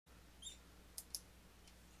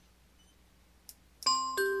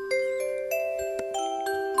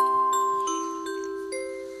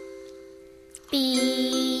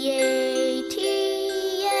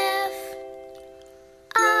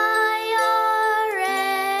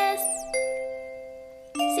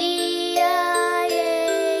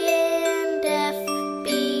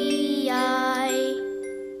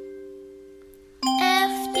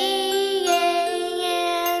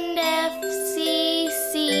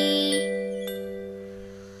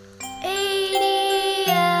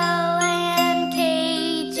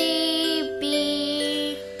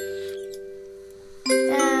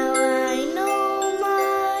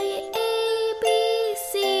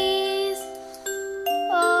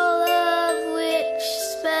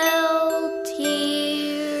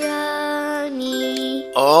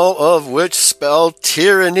all of which spell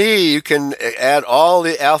tyranny. You can add all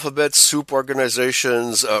the alphabet soup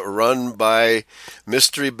organizations run by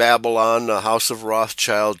Mystery Babylon, the House of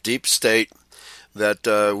Rothschild, Deep State,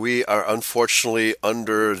 that we are unfortunately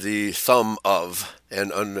under the thumb of,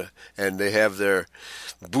 and they have their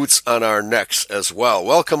boots on our necks as well.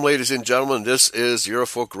 Welcome, ladies and gentlemen. This is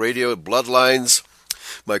Eurofolk Radio Bloodlines.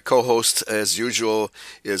 My co-host, as usual,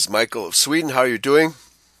 is Michael of Sweden. How are you doing?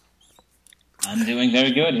 I'm doing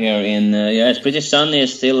very good here. It's pretty sunny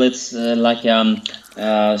still. It's like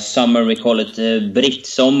summer. We call it Britt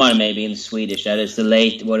sommar, maybe in Swedish. That is the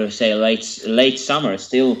late summer.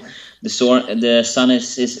 Still, the sun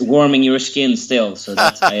is warming your skin still. So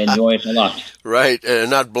I enjoy it a lot. Right,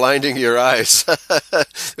 and not blinding your eyes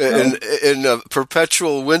in a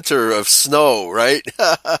perpetual winter of snow. Right.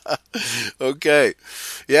 Okay.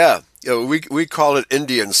 Yeah. We call it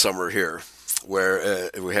Indian summer here,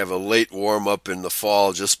 where we have a late warm up in the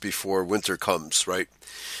fall just before winter comes, right?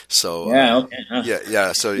 So okay.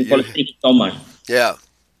 yeah. So summer. Yeah.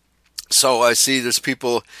 So I see there's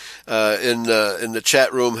people in the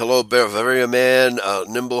chat room. Hello, Bavaria Man,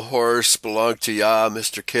 Nimble Horse, belong to Ya,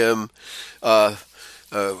 Mr. Kim.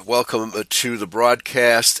 Welcome to the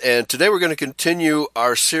broadcast. And today we're going to continue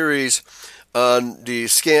our series on the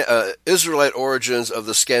Israelite origins of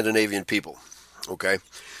the Scandinavian people. Okay.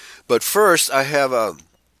 But first, I have a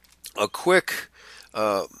quick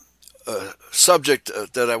subject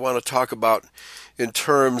that I want to talk about in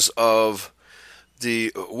terms of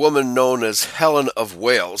the woman known as Helen of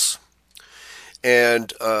Wales.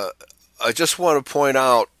 And I just want to point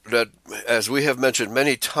out that, as we have mentioned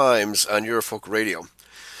many times on Eurofolk Radio,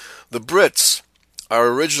 the Brits are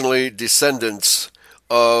originally descendants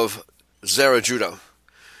of Zerah Judah,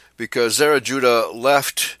 because Zerah Judah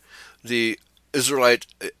left the Israelite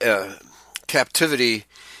captivity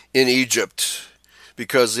in Egypt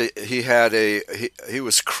because he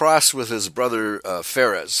was cross with his brother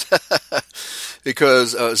Pharez,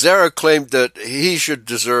 because Zerah claimed that he should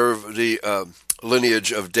deserve the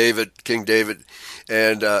lineage of David, King David,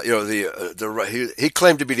 and he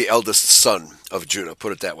claimed to be the eldest son of Judah.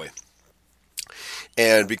 Put it that way.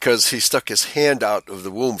 And because he stuck his hand out of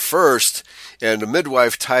the womb first, and the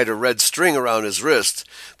midwife tied a red string around his wrist,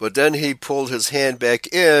 but then he pulled his hand back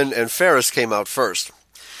in, and Pharez came out first.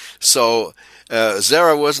 So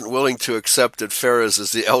Zerah wasn't willing to accept that Pharez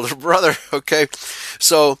is the elder brother. Okay,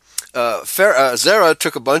 so Zerah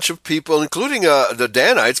took a bunch of people, including the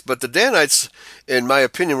Danites, but the Danites, in my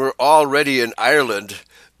opinion, were already in Ireland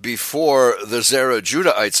before the Zerah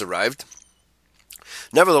Judahites arrived.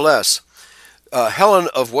 Nevertheless, Helen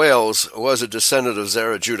of Wales was a descendant of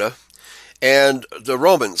Zerah Judah, and the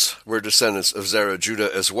Romans were descendants of Zerah Judah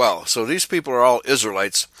as well. So these people are all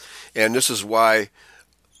Israelites, and this is why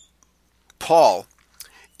Paul,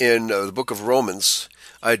 in the book of Romans,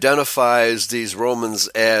 identifies these Romans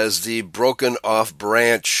as the broken off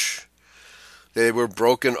branch. They were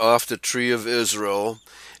broken off the tree of Israel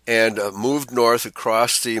and moved north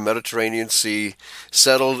across the Mediterranean Sea,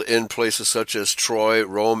 settled in places such as Troy,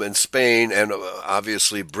 Rome, and Spain, and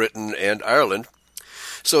obviously Britain and Ireland.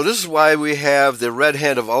 So this is why we have the Red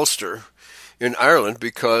Hand of Ulster in Ireland,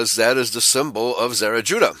 because that is the symbol of Zerah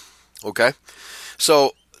Judah. Okay?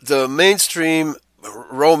 So the mainstream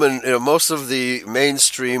Roman, most of the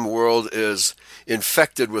mainstream world is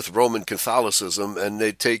infected with Roman Catholicism, and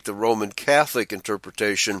they take the Roman Catholic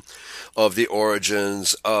interpretation of the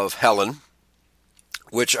origins of Helen,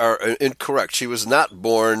 which are incorrect. She was not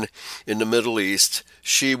born in the Middle East.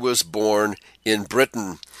 She was born in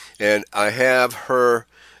Britain. And I have her,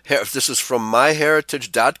 this is from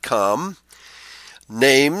myheritage.com,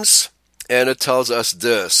 names, and it tells us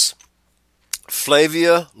this: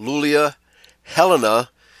 Flavia Lulia Helena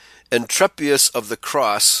Entrepius of the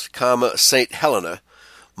Cross, Saint Helena,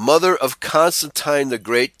 mother of Constantine the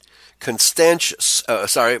Great,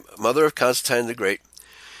 mother of Constantine the Great,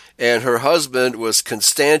 and her husband was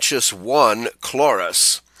Constantius I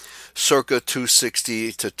Chlorus, circa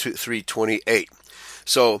 260 to 328.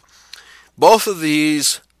 So both of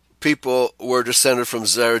these people were descended from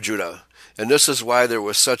Zerah Judah, and this is why there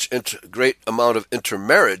was such great amount of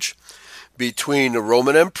intermarriage between the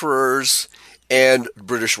Roman emperors and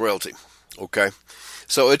British royalty. Okay,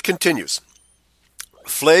 so it continues.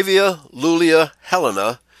 Flavia Lulia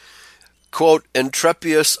Helena, quote,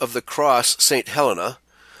 Entrepius of the Cross, Saint Helena,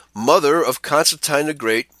 mother of Constantine the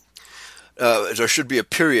Great, there should be a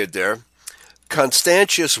period there.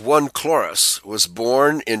 Constantius I Chlorus was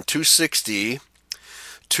born in 260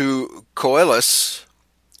 to Coelus,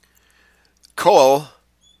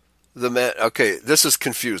 the man. Okay, this is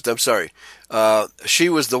confused. I'm sorry. She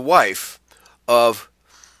was the wife of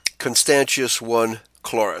Constantius I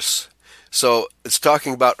Chlorus. So it's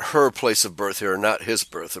talking about her place of birth here, not his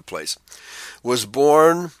birth or place. Was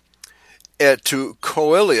born to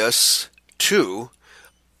Coelius II,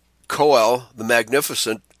 Coel the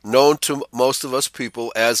Magnificent, known to most of us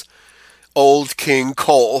people as Old King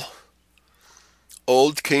Cole.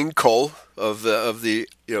 Old King Cole of the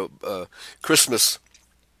Christmas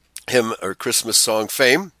hymn or Christmas song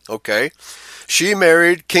fame. Okay, she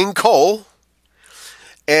married King Cole,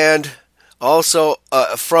 and also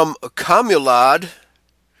from Camulod,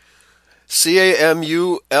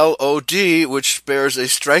 Camulod, which bears a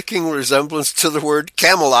striking resemblance to the word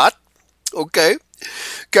Camelot. Okay,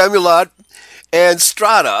 Camulod, and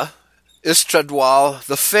Strata, Istradwal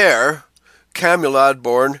the Fair, Camulod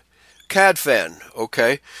born Cadfan.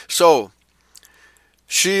 Okay, so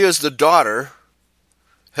she is the daughter,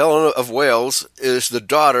 Helena of Wales is the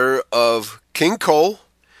daughter of King Cole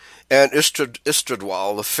and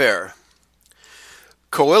Istradwal the Fair.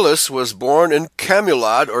 Coelus was born in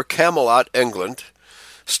Camulod or Camelot, England.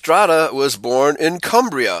 Strata was born in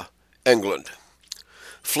Cumbria, England.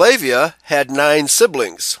 Flavia had 9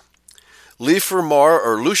 siblings. Lefermar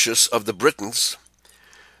or Lucius of the Britons,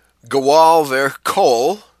 Gawal ver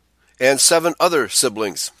Cole, and 7 other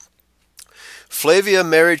siblings. Flavia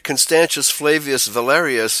married Constantius Flavius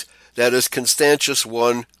Valerius, that is Constantius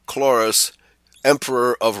I Chlorus,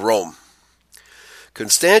 Emperor of Rome.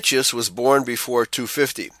 Constantius was born before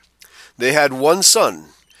 250. They had one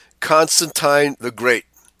son, Constantine the Great.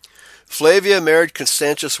 Flavia married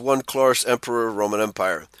Constantius I Chlorus, Emperor of Roman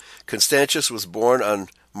Empire. Constantius was born on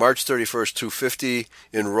March 31st, 250,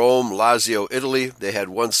 in Rome, Lazio, Italy. They had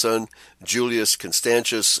one son, Julius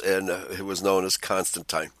Constantius, and he was known as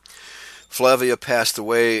Constantine. Flavia passed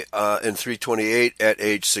away in 328 at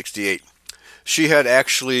age 68. She had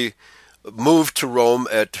actually moved to Rome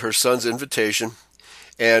at her son's invitation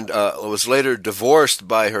and was later divorced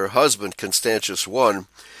by her husband, Constantius I.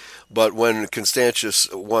 But when Constantius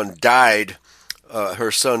I died,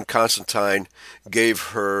 her son Constantine gave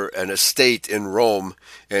her an estate in Rome,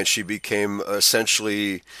 and she became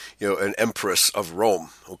essentially, an empress of Rome.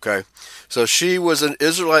 Okay, so she was an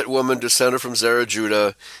Israelite woman descended from Zerah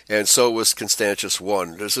Judah, and so was Constantius I.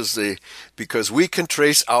 This is because we can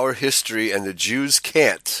trace our history and the Jews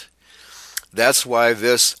can't. That's why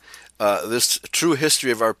this true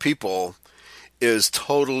history of our people is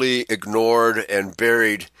totally ignored and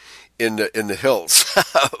buried in the hills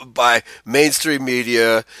by mainstream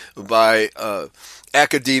media, by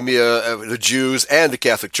academia, the Jews, and the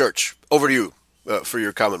Catholic Church. Over to you for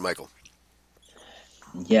your comment, Michael.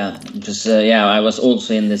 Yeah, just I was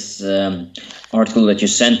also in this article that you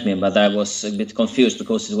sent me, but I was a bit confused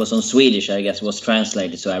because it was on Swedish. I guess it was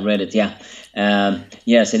translated, so I read it. Yeah,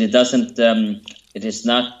 yes, and it doesn't. It is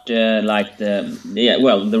not like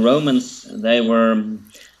the Romans. They were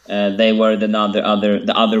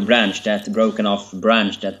the other branch, that broken off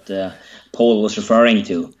branch that Paul was referring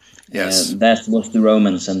to. Yes, that was the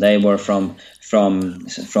Romans, and they were from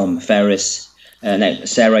Pharis.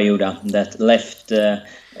 Sarah Judah that left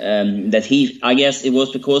that he, I guess it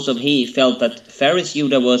was because of he felt that Pharis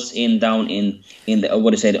Judah was down in the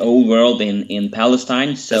the old world in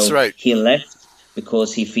Palestine. So that's right. He left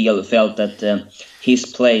because he felt that his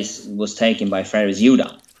place was taken by Pharis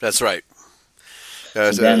Judah. That's right.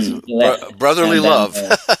 Brotherly love,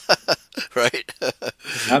 right?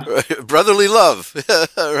 Brotherly love,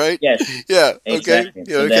 right? Yes. Yeah. Exactly.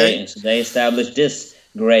 Okay. So they established this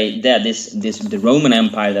the Roman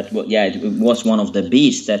Empire it was one of the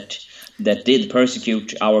beasts that did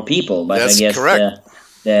persecute our people. But that's I guess correct.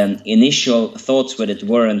 The initial thoughts with it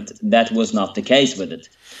that was not the case with it.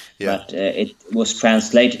 Yeah. But it was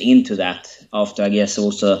translated into that after, I guess,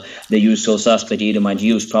 also the usual suspect Edomite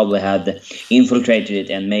Jews probably had infiltrated it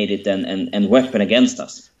and made it an weapon against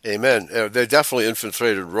us. Amen. They definitely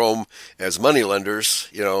infiltrated Rome as moneylenders,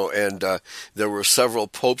 and there were several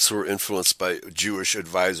popes who were influenced by Jewish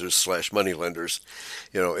advisors / moneylenders,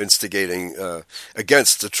 instigating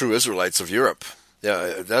against the true Israelites of Europe.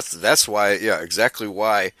 Yeah, that's why. Yeah, exactly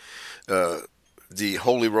why the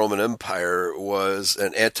Holy Roman Empire was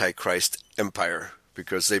an Antichrist empire,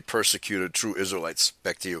 because they persecuted true Israelites.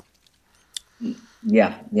 Back to you.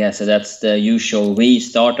 Yeah. So that's the usual. We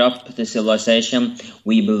start up the civilization.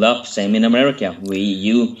 We build up. Same in America.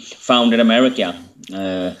 You founded America,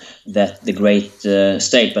 that the great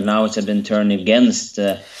state, but now it has been turned against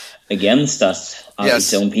us,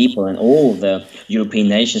 its own people, and all the European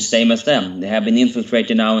nations, same as them. They have been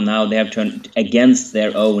infiltrated now, and now they have turned against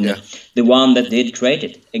their own. Yeah. The one that did create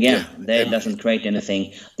it. Again, they doesn't create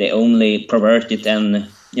anything. They only pervert it, and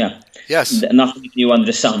Yes. nothing new under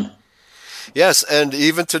the sun. Yes, and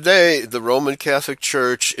even today, the Roman Catholic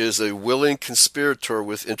Church is a willing conspirator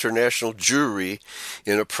with international Jewry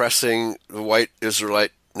in oppressing the white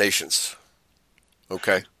Israelite nations.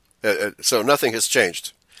 Okay? So nothing has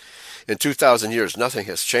changed. In 2,000 years, nothing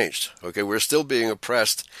has changed. Okay, we're still being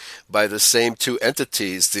oppressed by the same two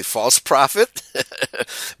entities: the false prophet,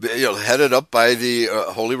 headed up by the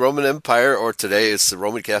Holy Roman Empire, or today it's the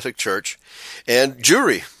Roman Catholic Church, and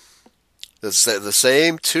Jewry. The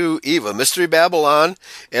same two evil, Mystery Babylon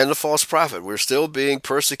and the false prophet. We're still being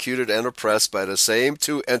persecuted and oppressed by the same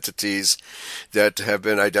two entities that have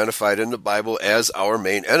been identified in the Bible as our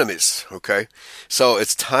main enemies. Okay, so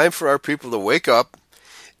it's time for our people to wake up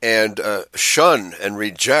and shun and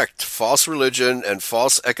reject false religion and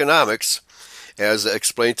false economics, as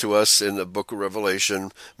explained to us in the book of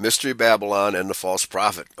Revelation, Mystery Babylon and the false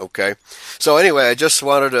prophet. Okay, so anyway, I just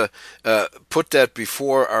wanted to put that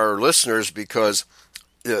before our listeners, because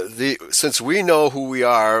since we know who we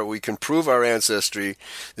are, we can prove our ancestry.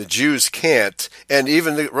 The Jews can't, and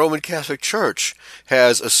even the Roman Catholic Church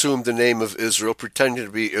has assumed the name of Israel, pretending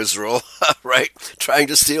to be Israel, right? Trying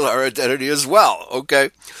to steal our identity as well.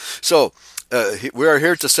 Okay, so we are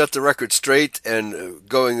here to set the record straight and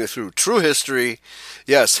going through true history.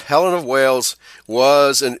 Yes, Helen of Wales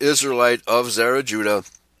was an Israelite of Zerah, Judah.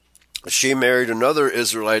 She married another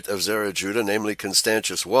Israelite of Zerah, Judah, namely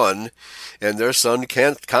Constantius I, and their son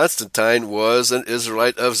Constantine was an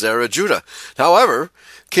Israelite of Zerah, Judah. However,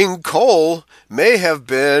 King Cole may have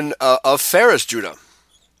been of Phares, Judah,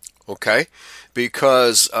 okay,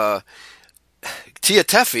 because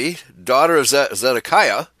Teotefi, daughter of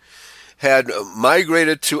Zedekiah, had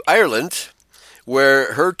migrated to Ireland,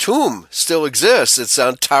 where her tomb still exists. It's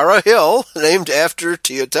on Tara Hill, named after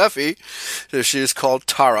Teotefi. She is called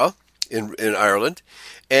Tara in Ireland,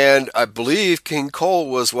 and I believe King Cole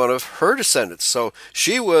was one of her descendants. So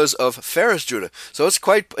she was of Phares, Judah. So it's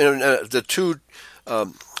quite the two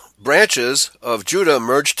branches of Judah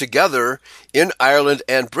merged together in Ireland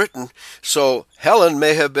and Britain. So Helen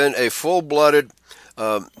may have been a full-blooded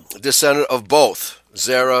descendant of both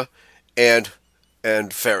Zerah and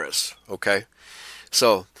Phares. Okay,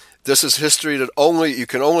 so this is history that you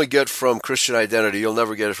can only get from Christian Identity. You'll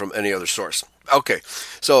never get it from any other source. Okay,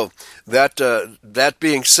 so that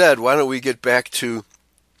being said, why don't we get back to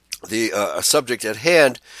the subject at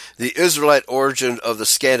hand, the Israelite origin of the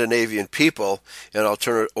Scandinavian people, and I'll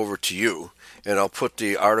turn it over to you, and I'll put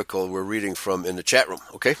the article we're reading from in the chat room.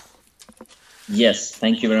 Okay? Yes,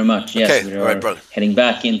 thank you very much. Yes, okay. we are all right, brother. Heading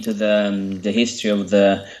back into the history of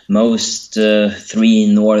the most three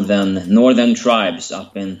northern tribes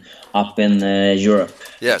up in Europe.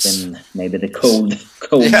 Yes, in maybe the cold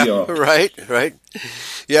Europe. Right.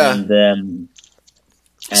 Yeah, and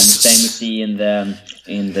same we see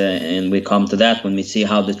and we come to that when we see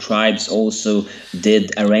how the tribes also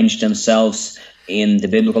did arrange themselves in the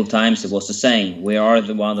biblical times. It was the saying, "We are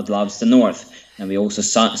the one that loves the north." And we also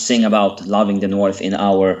sing about loving the North in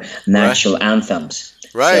our national anthems.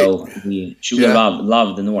 Right. So we truly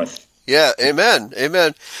love the North. Yeah, amen.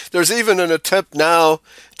 There's even an attempt now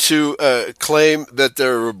to claim that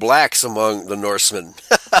there were blacks among the Norsemen.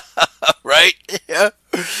 Right? Yeah.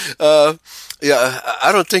 I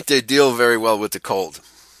don't think they deal very well with the cold.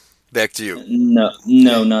 Back to you.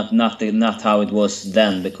 No, not how it was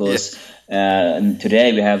then, because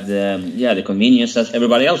today we have the convenience that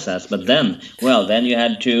everybody else has, but then you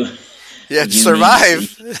had to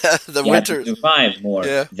survive the winter. Had to survive more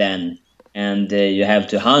then, and you have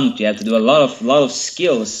to hunt. You have to do a lot of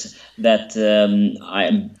skills that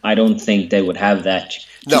I don't think they would have that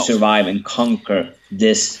to survive and conquer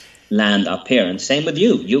this land up here. And same with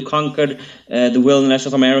you. You conquered the wilderness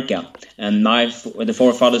of America, and the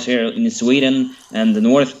forefathers here in Sweden and the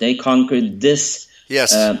North, they conquered this.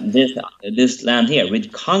 Yes. This land here, we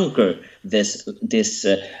conquer this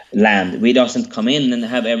land. We doesn't come in and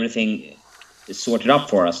have everything sorted up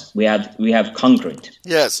for us. We have conquered.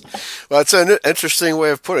 Yes. Well, it's an interesting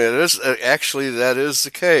way of putting it. It is, actually, that is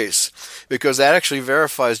the case, because that actually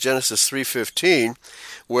verifies Genesis 3:15,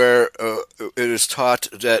 where it is taught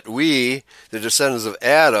that we, the descendants of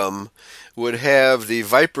Adam, would have the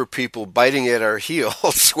viper people biting at our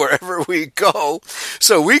heels wherever we go.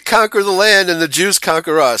 So we conquer the land and the Jews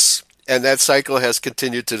conquer us. And that cycle has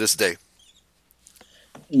continued to this day.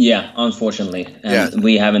 Yeah, unfortunately. And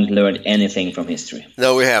we haven't learned anything from history.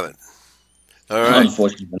 No, we haven't. All right.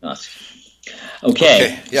 Unfortunately not.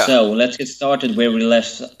 Okay, so let's get started where we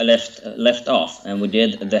left off. And we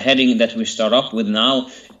did the heading that we start up with now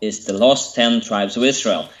is the lost 10 tribes of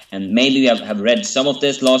Israel. And maybe you have read some of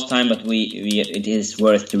this last time, but it is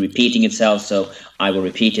worth to repeating itself, so I will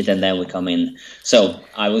repeat it and then we come in. So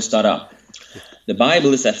I will start up. The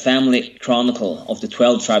Bible is a family chronicle of the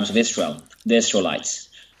 12 tribes of Israel, the Israelites.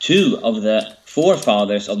 2 of the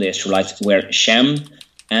forefathers of the Israelites were Shem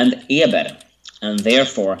and Eber, and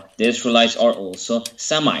therefore the Israelites are also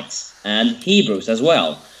Semites and Hebrews as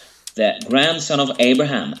well. The grandson of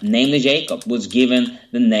Abraham, namely Jacob, was given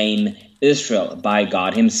the name Israel by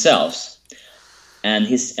God himself. And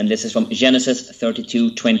this is from Genesis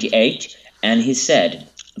 32:28. And he said,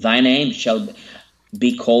 "Thy name shall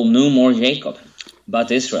be called no more Jacob, but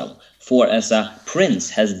Israel, for as a prince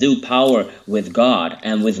has due power with God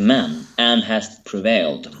and with men, and has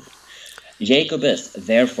prevailed." Jacob is,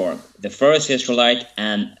 therefore, the first Israelite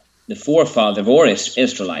and the forefather of all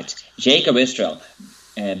Israelites. Jacob, Israel,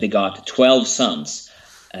 begot 12 sons,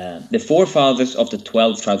 the forefathers of the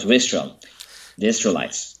 12 tribes of Israel, the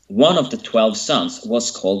Israelites. One of the 12 sons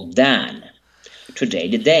was called Dan, today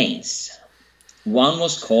the Danes. One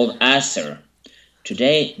was called Aser,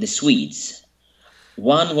 today the Swedes.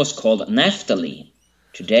 One was called Naphtali,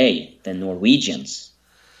 today the Norwegians.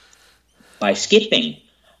 By skipping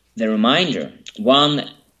the remainder, one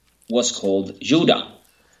was called Judah,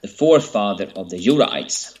 the forefather of the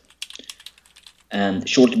Judahites. And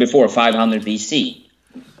shortly before 500 BC,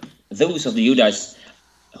 those of the Judahites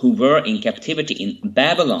who were in captivity in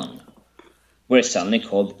Babylon were suddenly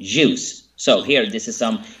called Jews. So here, this is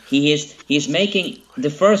he is making the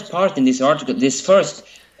first part in this article. This first,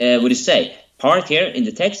 part here in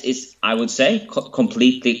the text is, I would say,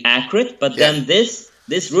 completely accurate. But then this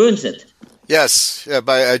ruins it. Yes,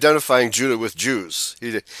 by identifying Judah with Jews.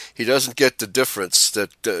 He doesn't get the difference that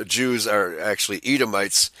Jews are actually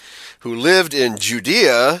Edomites who lived in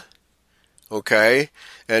Judea, okay,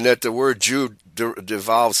 and that the word Jew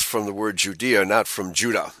devolves from the word Judea, not from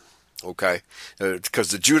Judah, okay, because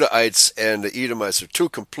the Judahites and the Edomites are two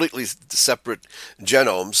completely separate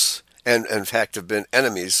genomes, and in fact have been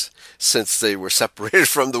enemies since they were separated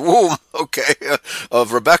from the womb, okay,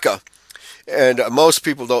 of Rebekah. And most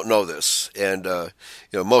people don't know this, and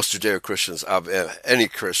most Judeo-Christians, any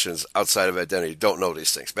Christians outside of identity, don't know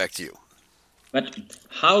these things. Back to you. But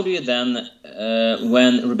how do you then,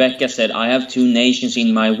 when Rebecca said, "I have 2 nations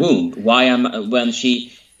in my womb," when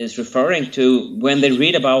she is referring to when they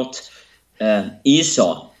read about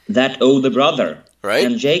Esau, that older brother, right,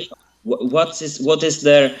 and Jacob? What is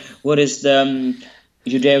the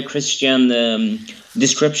Judeo-Christian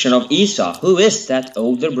description of Esau? Who is that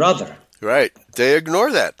older brother? Right. They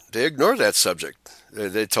ignore that. They ignore that subject.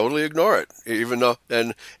 They totally ignore it. Even though,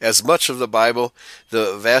 and as much of the Bible,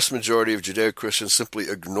 the vast majority of Judeo-Christians simply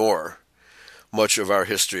ignore much of our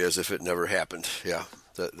history as if it never happened. Yeah,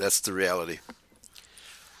 that's the reality.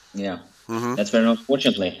 Yeah, That's very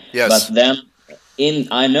unfortunately. Yes. But then,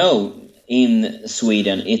 I know in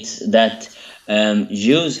Sweden, it's that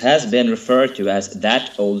Jews has been referred to as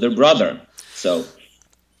that older brother. So.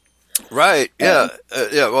 Right. Yeah.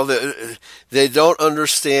 Well, they don't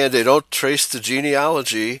understand. They don't trace the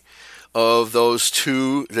genealogy of those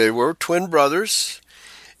two. They were twin brothers,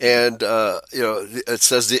 and it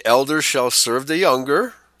says the elder shall serve the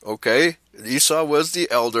younger. Okay, Esau was the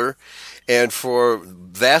elder, and for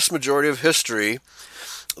vast majority of history,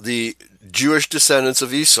 the Jewish descendants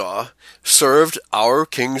of Esau served our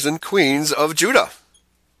kings and queens of Judah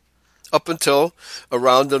up until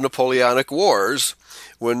around the Napoleonic Wars,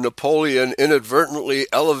 when Napoleon inadvertently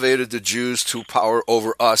elevated the Jews to power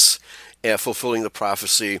over us, and fulfilling the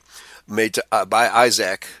prophecy made by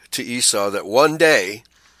Isaac to Esau that one day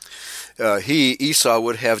Esau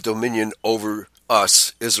would have dominion over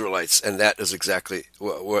us Israelites, and that is exactly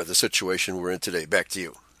what the situation we're in today. Back to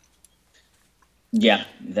you. Yeah,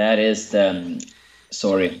 that is the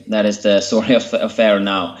story of affair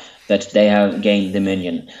now, that they have gained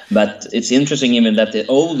dominion. But it's interesting even that the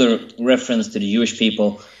older reference to the Jewish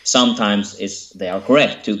people sometimes they are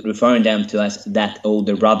correct to referring them to as that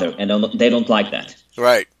older brother, and they don't like that.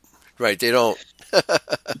 Right, they don't.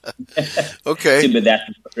 Okay. To be that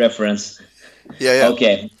reference. Yeah.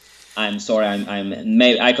 Okay, I'm sorry.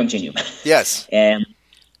 I continue. Yes.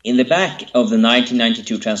 In the back of the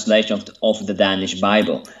 1992 translation of the Danish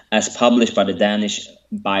Bible, as published by the Danish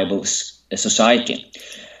Bible Society,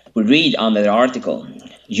 we read under the article,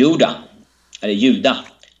 Judah. The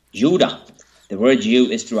word Jew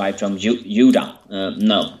is derived from Judah.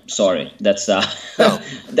 No, sorry, that's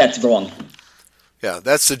that's wrong. Yeah,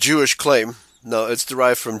 that's the Jewish claim. No, it's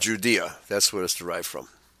derived from Judea. That's what it's derived from.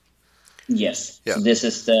 Yes. Yeah.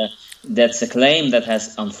 So that's a claim that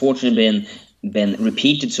has unfortunately been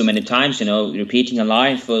repeated so many times. Repeating a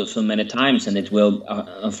lie for so many times, and it will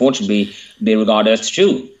unfortunately be regarded as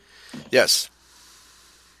true. Yes.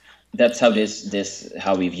 That's how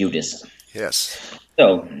how we view this. Yes.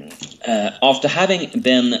 So after having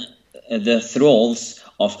been the thralls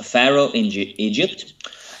of Pharaoh in Egypt,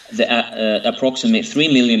 the approximately 3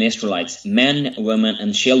 million Israelites, men, women,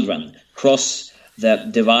 and children, cross the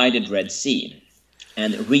divided Red Sea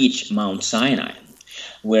and reach Mount Sinai,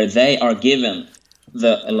 where they are given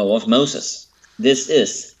the law of Moses. This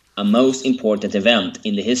is a most important event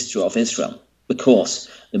in the history of Israel, because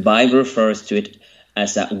the Bible refers to it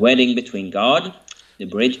as a wedding between God, the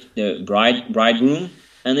bridegroom,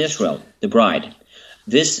 and Israel, the bride.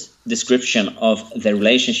 This description of the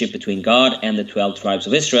relationship between God and the 12 tribes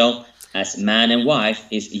of Israel as man and wife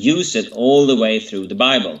is used all the way through the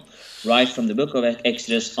Bible, right from the book of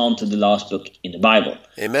Exodus on to the last book in the Bible,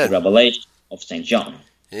 Amen. the Revelation of St. John.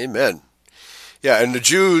 Amen. Yeah, and the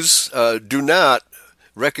Jews do not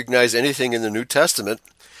recognize anything in the New Testament,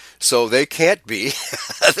 so they can't be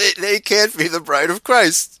they can't be the bride of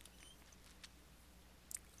Christ.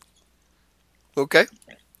 Okay?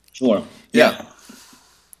 Sure. Yeah.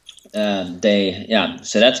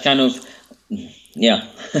 So that's kind of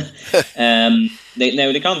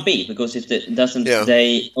they can't be, because if it doesn't,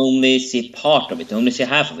 they only see part of it, they only see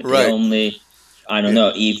half of it. Right. They only, I don't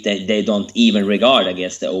know if they don't even regard, I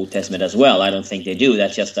guess, the Old Testament as well. I don't think they do.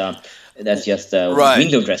 That's just a Right.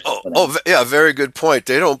 window dressing. Very good point.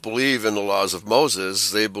 They don't believe in the laws of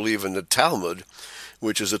Moses. They believe in the Talmud,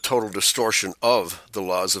 which is a total distortion of the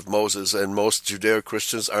laws of Moses, and most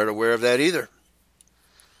Judeo-Christians aren't aware of that either.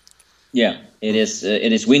 Yeah, it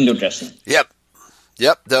is window dressing. Yep.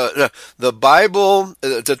 The Bible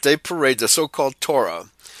that they parade, the so-called Torah,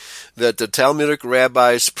 that the Talmudic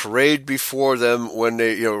rabbis parade before them when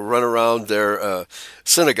they run around their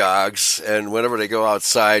synagogues, and whenever they go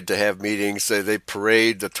outside to have meetings, they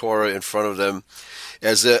parade the Torah in front of them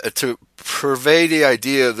as to purvey the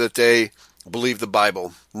idea that they believe the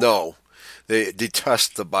Bible. No, they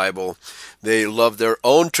detest the Bible. They love their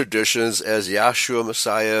own traditions, as Yahshua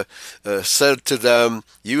Messiah said to them,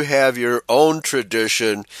 you have your own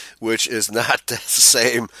tradition, which is not the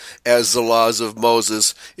same as the laws of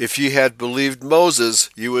Moses. If you had believed Moses,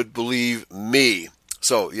 you would believe me.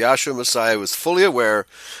 So Yahshua Messiah was fully aware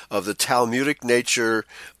of the Talmudic nature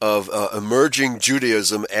of emerging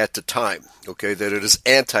Judaism at the time, okay, that it is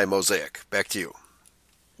anti-Mosaic. Back to you.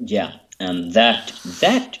 Yeah. And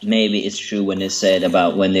that maybe is true when they said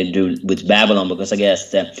about when they do with Babylon, because I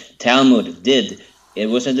guess the Talmud didn't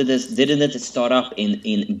it start up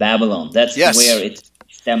in Babylon? That's where it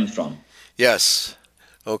stemmed from. Yes.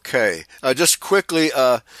 Okay. Just quickly,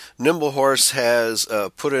 Nimblehorse has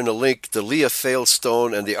put in a link, the Leah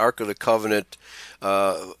Failstone and the Ark of the Covenant.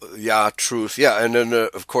 Truth. Yeah, and then,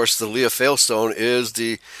 of course, the Leah Failstone is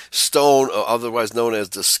the stone, otherwise known as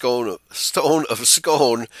the stone of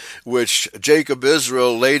Scone, which Jacob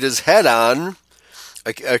Israel laid his head on.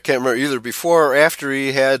 I can't remember either before or after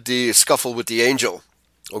he had the scuffle with the angel.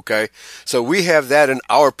 Okay? So we have that in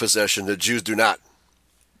our possession. The Jews do not.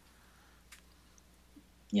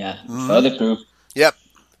 Yeah, further proof. Yep.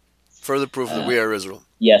 Further proof that we are Israel.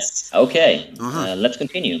 Yes. Okay. Let's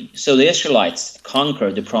continue. So the Israelites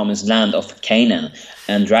conquered the promised land of Canaan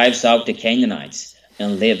and drives out the Canaanites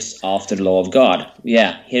and lives after the law of God.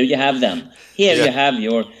 Yeah, here you have them. Here you have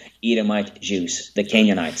your Edomite Jews, the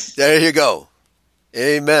Canaanites. There you go.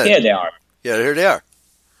 Amen. Here they are. Yeah, here they are.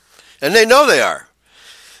 And they know they are.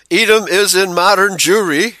 Edom is in modern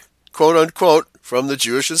Jewry, quote unquote, from the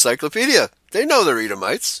Jewish Encyclopedia. They know they're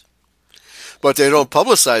Edomites. But they don't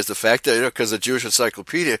publicize the fact that, because the Jewish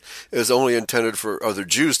Encyclopedia is only intended for other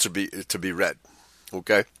Jews to be read.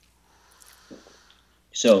 Okay?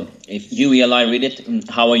 So, if you, Eli, read it,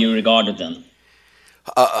 how are you regarded then?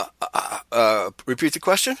 Repeat the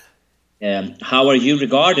question? How are you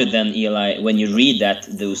regarded then, Eli, when you read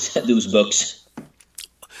those books?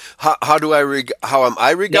 How am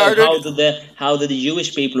I regarded? No, how do the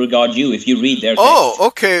Jewish people regard you if you read their text? Oh,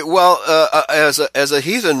 okay. Well, as a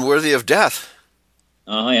heathen worthy of death.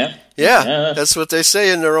 Yeah. Yeah, that's what they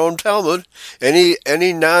say in their own Talmud. Any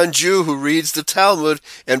non-Jew who reads the Talmud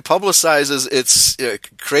and publicizes its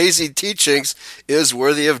crazy teachings is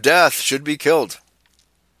worthy of death, should be killed.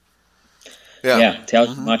 Yeah,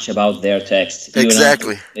 tell much about their text.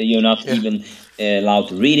 Exactly. You're not even allowed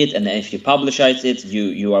to read it, and if you publicize it,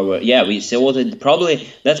 you are. Yeah, we saw that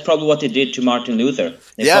that's probably what they did to Martin Luther.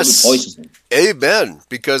 They probably poisoned him. Amen.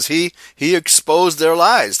 Because he exposed their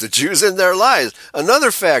lies, the Jews in their lies.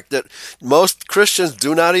 Another fact that most Christians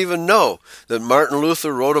do not even know, that Martin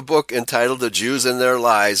Luther wrote a book entitled "The Jews and Their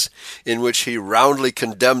Lies," in which he roundly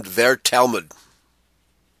condemned their Talmud.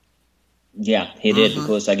 Yeah, he did,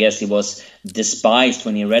 because I guess he was despised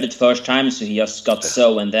when he read it first time, so he just got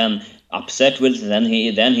and then upset with it, and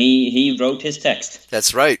then he wrote his text.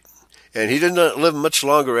 That's right. and he did not live much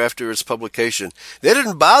longer after its publication. They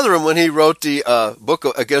didn't bother him when he wrote the book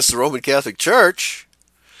against the Roman Catholic Church,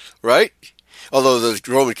 right? Although the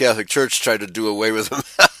Roman Catholic Church tried to do away with him.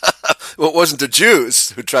 Well, it wasn't the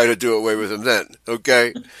Jews who tried to do away with him then,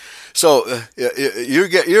 okay? So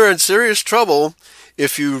you're in serious trouble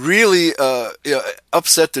if you really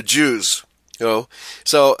upset the Jews. So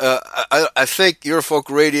I think Eurofolk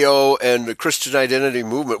Radio and the Christian Identity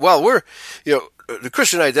Movement. Well, the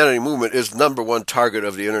Christian Identity Movement is number one target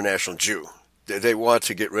of the international Jew. They want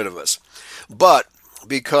to get rid of us, but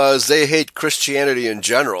because they hate Christianity in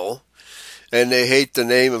general, and they hate the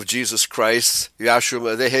name of Jesus Christ,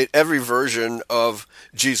 Yahshua. They hate every version of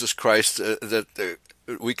Jesus Christ that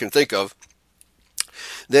we can think of.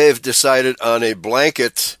 They've decided on a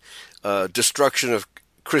blanket destruction of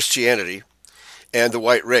Christianity and the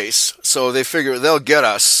white race. So they figure they'll get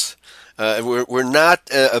us. We're not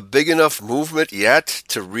a big enough movement yet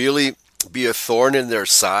to really be a thorn in their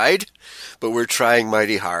side, but we're trying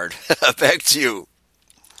mighty hard. Back to you.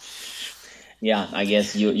 Yeah, I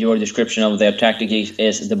guess your description of their tactic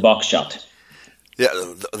is the box shot. Yeah,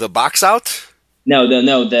 the box out? No,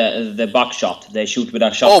 the buckshot. They shoot with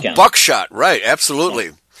a shotgun. Oh, buckshot, right? Absolutely.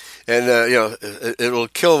 Yeah. And it'll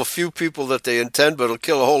kill a few people that they intend, but it'll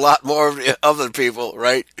kill a whole lot more of the other people,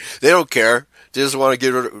 right? They don't care. They just want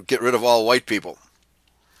to get rid of all white people.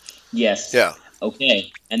 Yes. Yeah.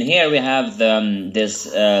 Okay. And here we have this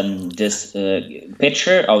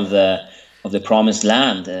picture of the promised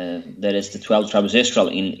land. That is the 12 tribes of Israel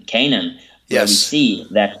in Canaan. Where we see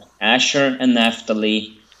that Asher and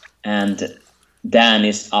Naphtali and Dan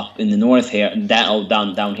is up in the north here,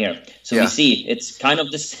 down here. So we see it's kind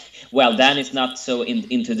of this. Well, Dan is not so in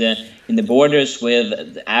the borders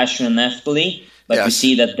with Asher and Naphtali, but we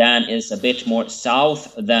see that Dan is a bit more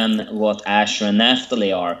south than what Asher and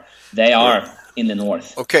Naphtali are. They are in the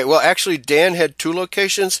north. Okay, well, actually, Dan had two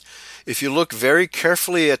locations. If you look very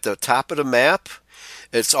carefully at the top of the map,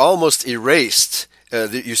 it's almost erased.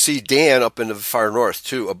 You see Dan up in the far north,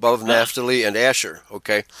 too, above Naphtali and Asher.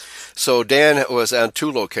 Okay, so Dan was on two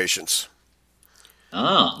locations.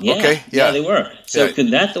 Ah, yeah. Okay, yeah, they were. So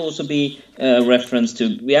could that also be a reference to?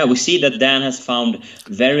 Yeah, we see that Dan has found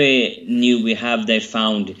very new. They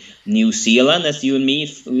found New Zealand, as you and me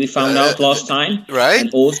we found out last time, right? And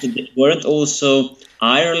also weren't also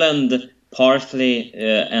Ireland partly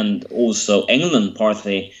and also England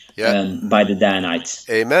partly by the Danites.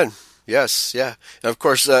 Amen. Yes, yeah. And of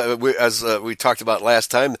course, as we talked about last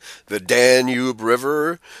time, the Danube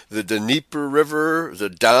River, the Dnieper River, the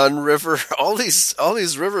Don River, all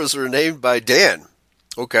these rivers are named by Dan.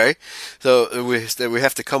 Okay, so we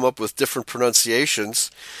have to come up with different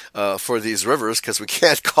pronunciations for these rivers because we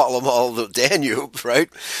can't call them all the Danube, right?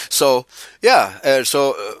 So and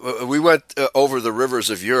so we went over the rivers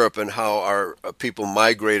of Europe and how our people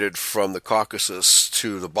migrated from the Caucasus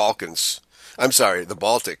to the Balkans. I'm sorry, the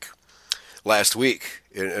Baltic. Last week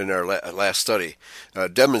in our last study,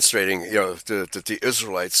 demonstrating that the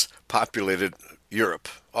Israelites populated Europe,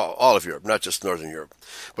 all of Europe, not just Northern Europe,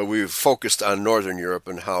 but we focused on Northern Europe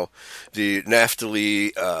and how the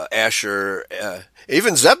Naphtali, Asher,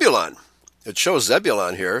 even Zebulun. It shows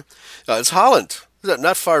Zebulun here. It's Holland. Is that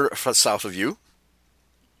not far south of you?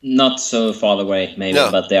 Not so far away, maybe,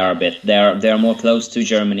 but they are a bit. They are more close to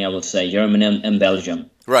Germany, I would say. Germany and Belgium.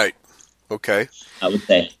 Right. Okay. I would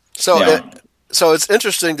say. So it's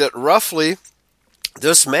interesting that roughly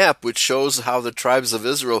this map, which shows how the tribes of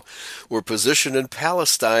Israel were positioned in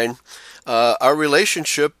Palestine, our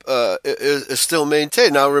relationship is still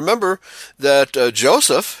maintained. Now remember that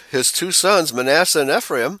Joseph, his two sons, Manasseh and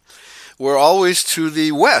Ephraim, were always to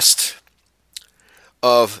the west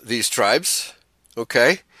of these tribes,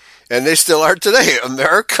 okay? And they still are today.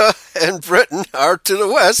 America and Britain are to the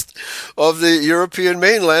west of the European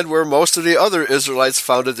mainland where most of the other Israelites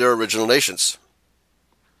founded their original nations.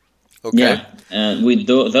 Okay. Yeah,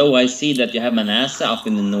 though I see that you have Manasseh up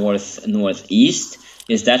in the northeast.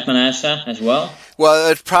 Is that Manasseh as well? Well,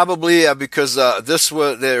 it's probably because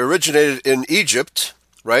they originated in Egypt,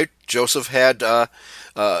 right? Joseph had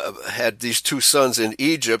these two sons in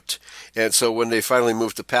Egypt, and so when they finally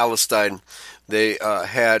moved to Palestine, they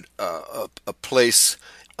had a place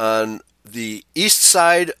on the east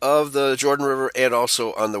side of the Jordan River and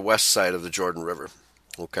also on the west side of the Jordan River.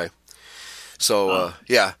 Okay. So,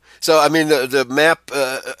 So, I mean, the map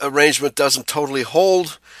arrangement doesn't totally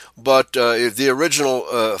hold, but the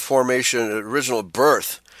original formation, original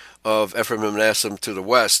birth of Ephraim and Manasseh to the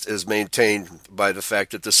west is maintained by the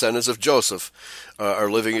fact that descendants of Joseph are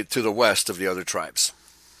living to the west of the other tribes.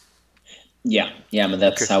 Yeah, but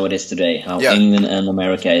that's how it is today. How England and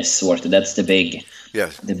America is sorted. That's the big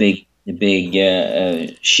the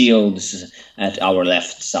big shields at our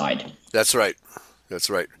left side. That's right. That's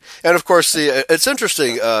right. And of course, it's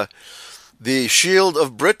interesting. The shield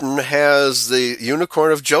of Britain has the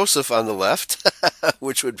unicorn of Joseph on the left,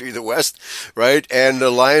 which would be the west, right, and the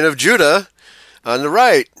Lion of Judah on the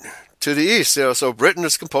right to the east. So Britain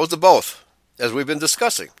is composed of both, as we've been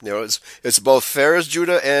discussing. It's both Pharez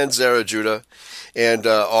Judah and Zerah Judah, and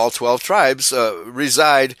all 12 tribes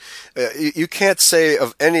reside. You can't say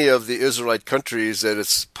of any of the Israelite countries that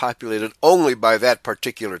it's populated only by that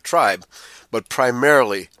particular tribe, but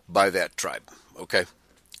primarily by that tribe. Okay.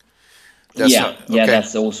 Yeah,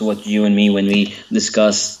 that's also what you and me, when we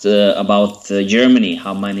discussed about Germany,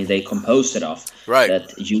 how many they composed it of. Right.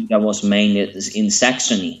 That Judah was mainly in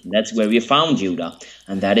Saxony. That's where we found Judah.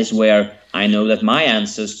 And that is where I know that my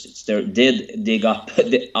ancestors did dig up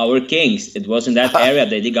our kings. It was in that area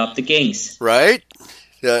they dig up the kings. Right?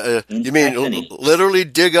 You mean literally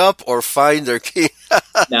dig up or find their king?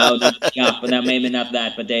 No, not dig up. No, maybe not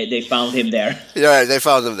that, but they found him there. Yeah, they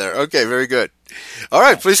found him there. Okay, very good. All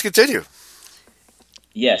right, please continue.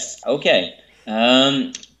 Yes, okay.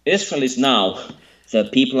 Israel is now the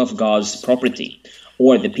people of God's property,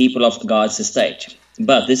 or the people of God's estate.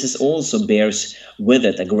 But this is also bears with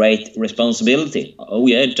it a great responsibility. Oh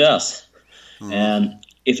yeah, it does.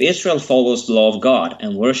 If Israel follows the law of God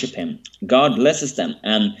and worship Him, God blesses them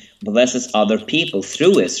and blesses other people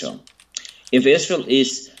through Israel. If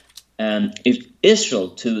Israel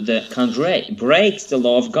to the contrary breaks the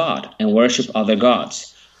law of God and worship other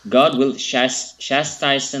gods, God will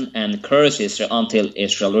chastise and curse Israel until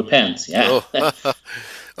Israel repents. Yeah.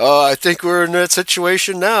 Oh, I think we're in that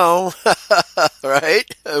situation now, right?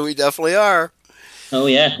 We definitely are. Oh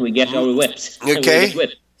yeah, we get our whips. Okay.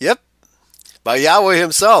 Yep. By Yahweh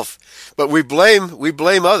Himself, but we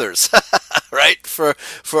blame others, right? For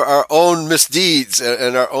our own misdeeds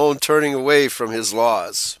and our own turning away from His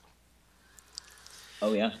laws.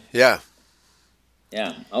 Oh yeah. Yeah.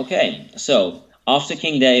 Yeah. Okay. So after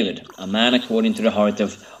King David, a man according to the heart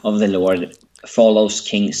of the Lord, follows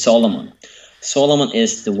King Solomon. Solomon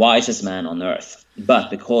is the wisest man on earth,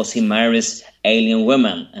 but because he marries alien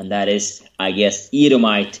women, and that is, I guess,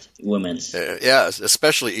 Edomite women. Yeah,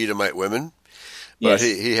 especially Edomite women. But yes.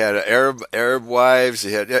 he had Arab wives.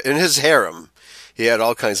 He had in his harem, he had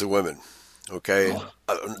all kinds of women. Okay,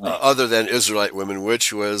 other than Israelite women,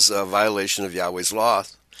 which was a violation of Yahweh's law.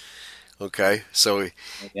 Okay, so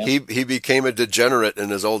he became a degenerate in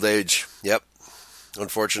his old age. Yep,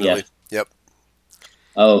 unfortunately. Yep.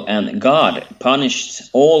 Oh, and God punished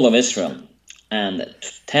all of Israel, and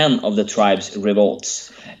 10 of the tribes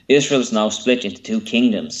revolts. Israel is now split into 2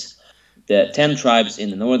 kingdoms. The 10 tribes in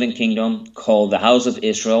the northern kingdom, called the House of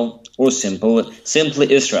Israel, or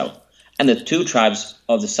simply Israel, and the 2 tribes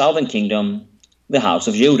of the southern kingdom, the House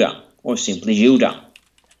of Judah, or simply Judah.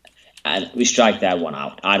 And we strike that one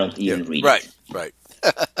out. I don't even read it. Right.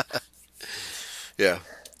 Yeah.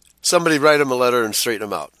 Somebody write him a letter and straighten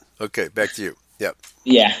him out. Okay, back to you. Yep.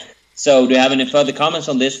 Yeah. So do you have any further comments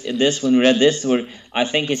on this? When we read this, I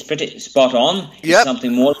think it's pretty spot on. Yep.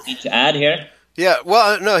 Something more to add here? Yeah,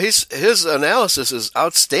 well, no, his analysis is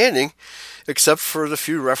outstanding, except for the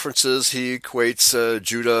few references he equates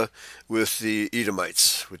Judah with the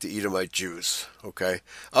Edomites, with the Edomite Jews. Okay.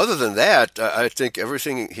 Other than that, I think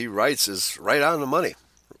everything he writes is right on the money.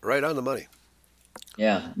 Right on the money.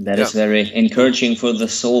 Yeah, that is very encouraging for the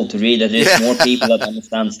soul to read. That there's more people that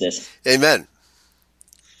understands this. Amen.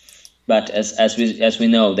 But as we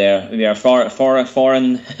know, we are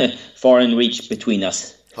foreign reach between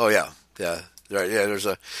us. Oh yeah. Right. Yeah. There's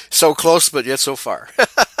so close, but yet so far.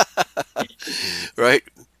 Right.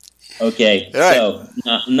 Okay. Right. So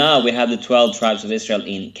now we have the 12 tribes of Israel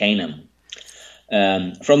in Canaan.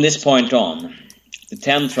 From this point on, the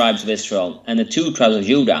 10 tribes of Israel and the 2 tribes of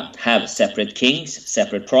Judah have separate kings,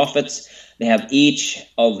 separate prophets. They have each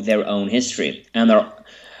of their own history and are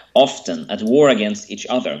often at war against each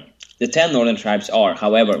other. The 10 northern tribes are,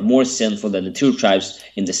 however, more sinful than the 2 tribes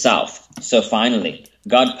in the south. So finally,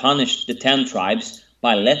 God punished the 10 tribes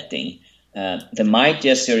by letting the mighty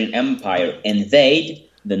Assyrian Empire invade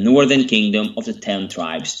the northern kingdom of the 10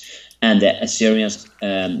 tribes. And the Assyrians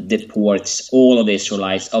deports all of the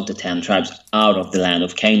Israelites of the 10 tribes out of the land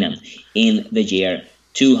of Canaan in the year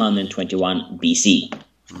 221 BC.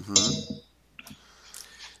 Mm-hmm.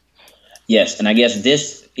 Yes, and I guess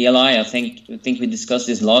this, Eli, I think we discussed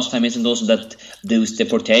this last time, isn't also that those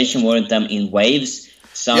deportation weren't them in waves,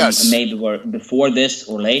 Some Yes. maybe were before this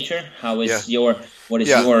or later. How is Yeah. what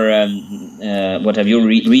have your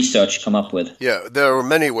research come up with? Yeah, there were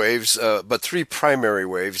many waves, but three primary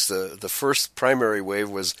waves. The first primary wave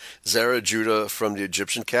was Zerah Judah from the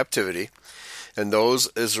Egyptian captivity, and those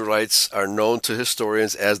Israelites are known to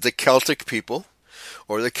historians as the Celtic people,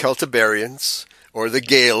 or the Celtiberians, or the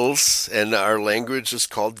Gaels, and our language is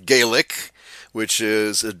called Gaelic, which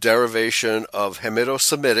is a derivation of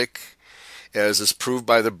Hamido-Semitic, as is proved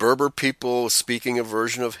by the Berber people speaking a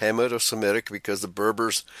version of Hamido-Semitic, because the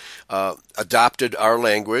Berbers adopted our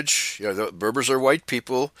language. You know, the Berbers are white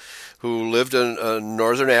people who lived in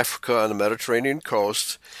northern Africa on the Mediterranean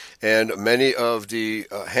coast, and many of the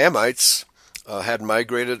Hamites had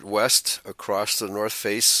migrated west across the north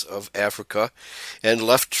face of Africa and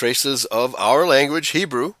left traces of our language,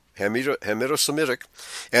 Hebrew, Hamido-Semitic,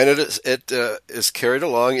 and it is carried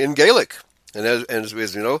along in Gaelic. And as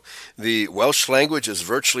you know, the Welsh language is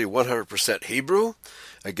virtually 100% Hebrew.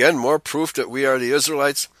 Again, more proof that we are the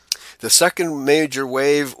Israelites. The second major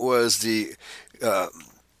wave was the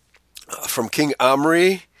from King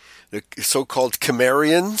Omri, the so-called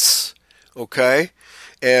Cimmerians. Okay,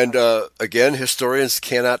 and again, historians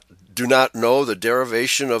do not know the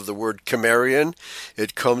derivation of the word Cimmerian.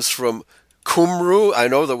 It comes from Cymru. I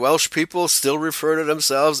know the Welsh people still refer to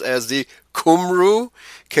themselves as the Cymru,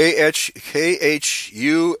 Khumru,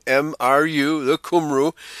 the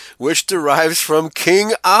Cymru, which derives from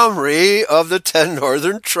King Omri of the 10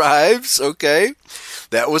 northern tribes. Okay,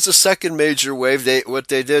 that was the second major wave. What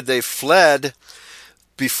they did, they fled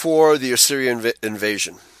before the Assyrian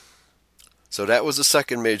invasion. So that was the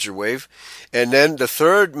second major wave. And then the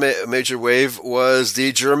third major wave was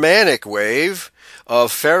the Germanic wave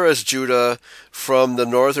of Phares Judah from the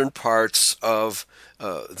northern parts of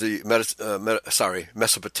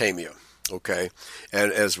Mesopotamia. Okay,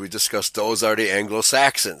 and as we discussed, those are the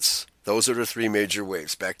Anglo-Saxons. Those are the three major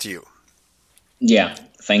waves. Back to you. Yeah,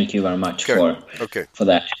 thank you very much for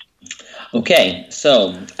that. Okay,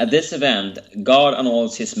 so at this event, God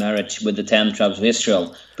annuls his marriage with the 10 tribes of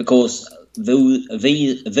Israel because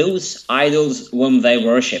those idols whom they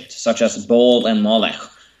worshipped, such as Baal and Molech,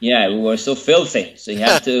 we were so filthy. So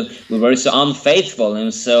we were so unfaithful,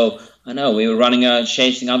 and so we were running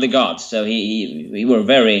chasing other gods. So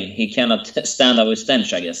he cannot stand our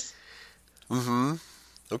stench, I guess. Mm-hmm.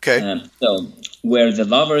 Okay. So were the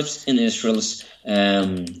lovers in Israel's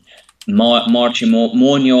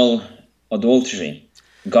matrimonial adultery,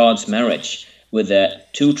 God's marriage with the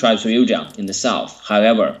 2 tribes of Judah in the south,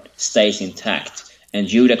 however, stays intact, and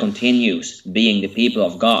Judah continues being the people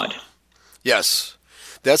of God. Yes,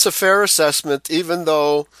 that's a fair assessment, even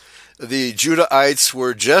though the Judahites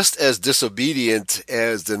were just as disobedient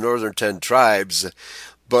as the northern 10 tribes,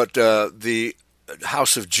 but the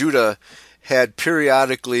house of Judah had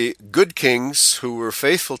periodically good kings who were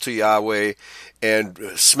faithful to Yahweh and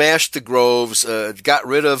smashed the groves, got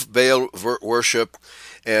rid of Baal worship,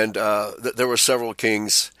 and there were several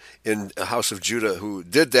kings in the house of Judah who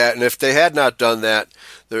did that. And if they had not done that,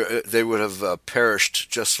 they would have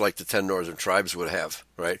perished just like the 10 northern tribes would have,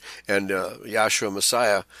 right? And Yahshua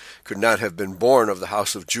Messiah could not have been born of the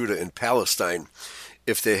house of Judah in Palestine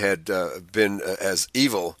if they had been as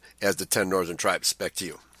evil as the 10 northern tribes. Back to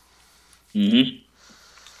you. Mm-hmm.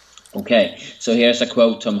 Okay, so here's a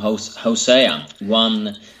quote from Hosea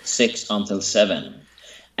 1:6-7.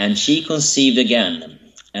 And she conceived again,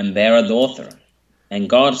 and bare a daughter. And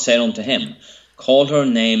God said unto him, call her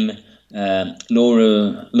name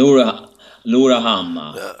Luraham.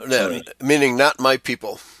 Meaning not my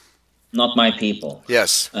people. Not my people.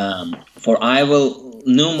 Yes. For I will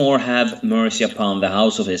no more have mercy upon the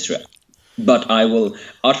house of Israel, but I will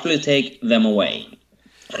utterly take them away.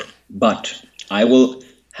 But I will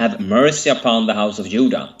have mercy upon the house of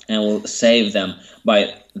Judah, and will save them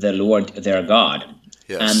by the Lord their God,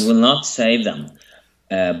 and will not save them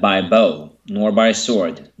by bow, nor by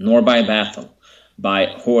sword, nor by battle, by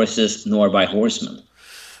horses, nor by horsemen.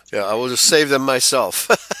 Yeah, I will just save them myself.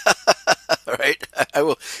 Right? I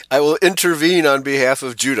will intervene on behalf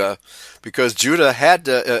of Judah, because Judah had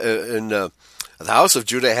to, the house of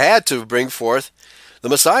Judah had to bring forth the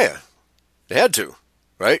Messiah. They had to,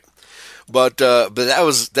 right? But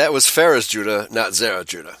that was Phares Judah, not Zerah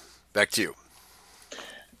Judah. Back to you.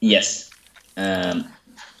 Yes.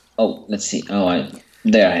 Let's see.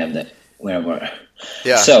 There I have that. Where were?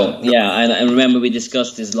 Yeah. So I remember we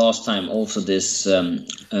discussed this last time. Also, this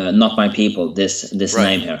not my people. This right.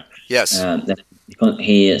 Name here. Yes. That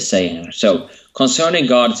he is saying. So concerning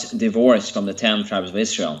God's divorce from the 10 tribes of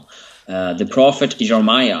Israel, the prophet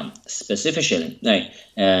Jeremiah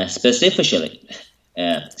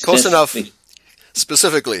Close enough.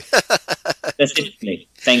 Specifically. Specifically,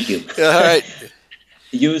 thank you. All right.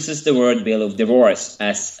 Uses the word bill of divorce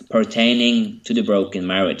as pertaining to the broken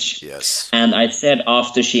marriage. Yes. And I said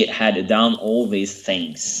after she had done all these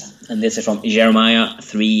things, and this is from Jeremiah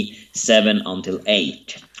 3:7 until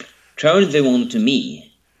 8. Turn the one to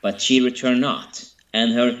me, but she returned not.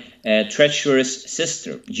 And her treacherous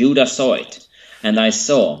sister Judah saw it, and I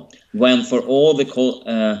saw, when for all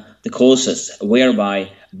the causes whereby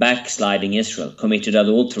backsliding Israel committed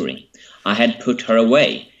adultery, I had put her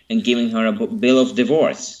away, and giving her a bill of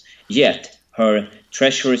divorce. Yet her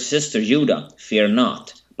treacherous sister Judah feared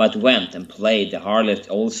not, but went and played the harlot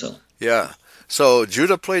also. Yeah. So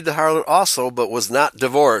Judah played the harlot also, but was not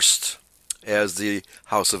divorced, as the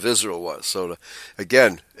house of Israel was. So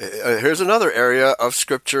again, here's another area of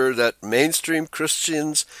Scripture that mainstream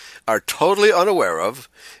Christians are totally unaware of,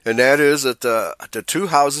 and that is that the two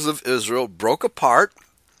houses of Israel broke apart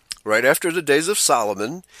right after the days of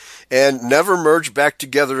Solomon, and never merged back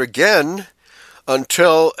together again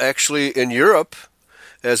until actually in Europe,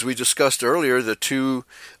 as we discussed earlier, the two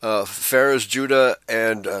Pharez Judah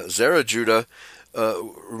and Zerah Judah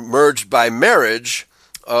merged by marriage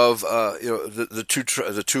of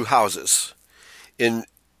the two houses in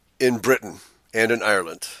Britain and in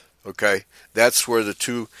Ireland. Okay, that's where the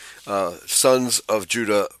two sons of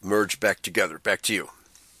Judah merged back together. Back to you.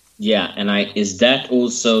 Yeah, and is that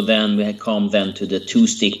also then we come then to the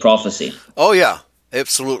two-stick prophecy? Oh yeah,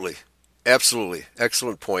 absolutely,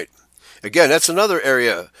 excellent point. Again, that's another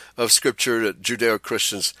area of Scripture that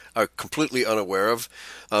Judeo-Christians are completely unaware of,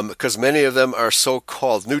 because many of them are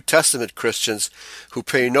so-called New Testament Christians who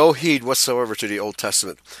pay no heed whatsoever to the Old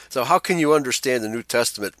Testament. So how can you understand the New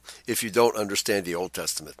Testament if you don't understand the Old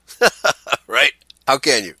Testament? Right? How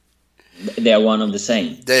can you? They are one of the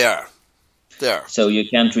same. They are. There. So you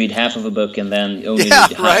can't read half of a book and then only read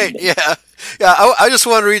half right, of it. Yeah. I just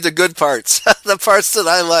want to read the good parts, the parts that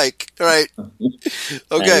I like. Right.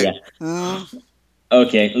 Okay.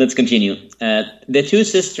 Okay, let's continue. The two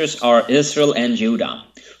sisters are Israel and Judah,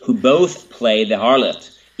 who both play the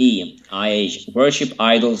harlot, worship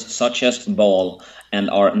idols such as Baal, and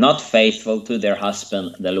are not faithful to their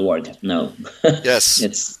husband, the Lord. No.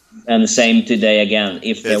 Yes. And the same today again.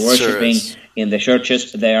 If they're worshiping in the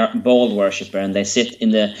churches, they are Baal worshiper, and they sit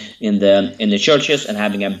in the churches and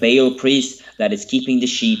having a Baal priest that is keeping the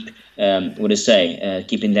sheep.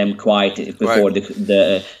 Keeping them quiet before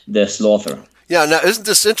the slaughter. Yeah. Now, isn't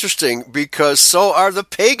this interesting? Because so are the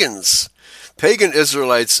pagans, pagan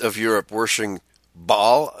Israelites of Europe, worshiping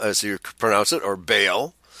Baal, as you pronounce it, or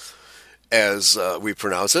Baal, as we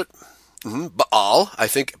pronounce it. Baal. I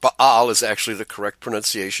think Baal is actually the correct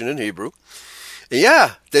pronunciation in Hebrew.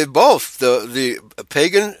 Yeah, they both, the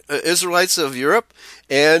pagan Israelites of Europe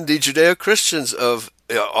and the Judeo-Christians of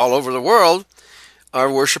all over the world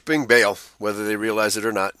are worshiping Baal, whether they realize it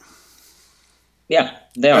or not. Yeah,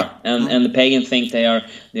 they are, and the pagan think they are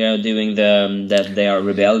doing that they are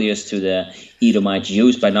rebellious to the Edomite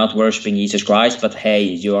Jews by not worshiping Jesus Christ. But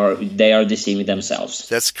hey, they are deceiving themselves.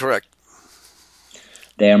 That's correct.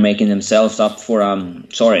 They are making themselves up for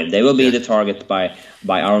they will be the target by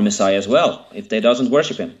our Messiah as well if they doesn't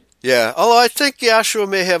worship him. Yeah, although I think Yahshua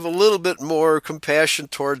may have a little bit more compassion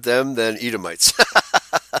toward them than Edomites.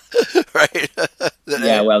 Right?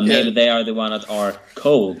 Yeah, well, maybe they are the one that are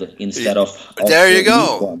cold instead of there you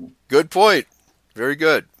go. Lukewarm. Good point. Very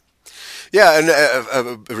good. Yeah,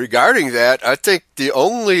 and regarding that, I think the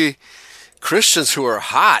only Christians who are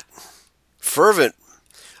hot, fervent,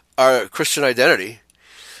 are Christian identity.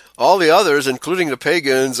 All the others, including the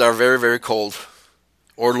pagans, are very, very cold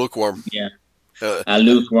or lukewarm. Yeah.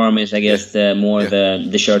 Lukewarm is, I guess,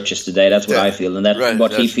 the churches today. That's what I feel, and that's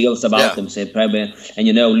what he feels about them. So probably, and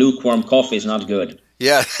lukewarm coffee is not good.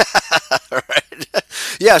 Yeah, right.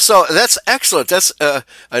 Yeah, so that's excellent. That's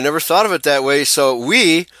I never thought of it that way. So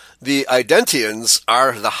we, the Identians,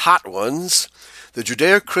 are the hot ones. The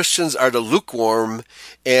Judeo-Christians are the lukewarm,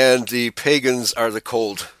 and the pagans are the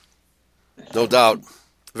cold. No doubt.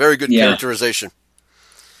 Very good characterization.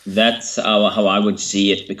 That's how I would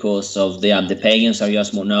see it, because of the pagans are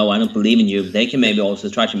just more, no, I don't believe in you. They can maybe also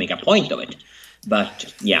try to make a point of it.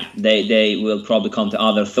 But, yeah, they will probably come to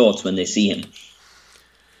other thoughts when they see him.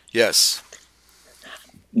 Yes.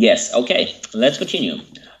 Yes, okay, let's continue.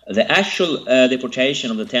 The actual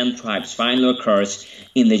deportation of the 10 tribes finally occurs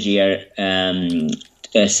in the year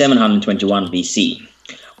 721 BC,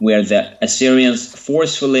 where the Assyrians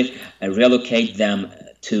forcefully relocate them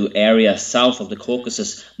to areas south of the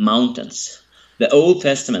Caucasus Mountains. The Old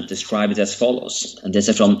Testament describes it as follows, and this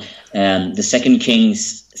is from the 2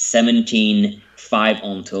 Kings 17:5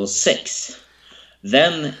 until 6.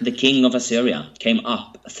 Then the king of Assyria came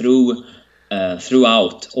up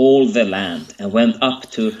throughout all the land and went up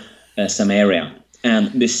to Samaria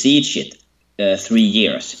and besieged it 3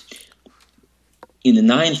 years. In the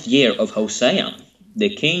 9th year of Hosea,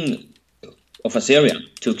 the king of Assyria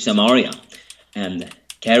took Samaria and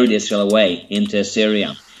carried Israel away into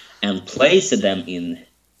Assyria and placed them in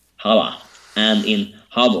Hala and in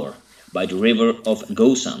Habor by the river of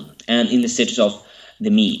Gozan and in the cities of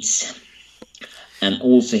the Medes. And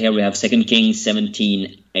also here we have 2 Kings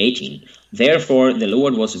 17:18. Therefore the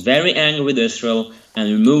Lord was very angry with Israel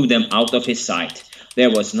and removed them out of his sight.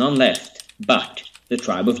 There was none left but the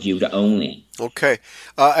tribe of Judah only. Okay.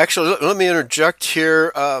 Actually, let me interject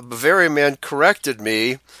here. Bavarian man corrected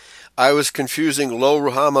me. I was confusing Lo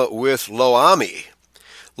Ruhamah with Lo Ami.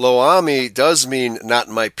 Lo Ami does mean not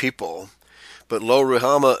my people, but Lo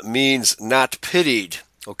Ruhamah means not pitied.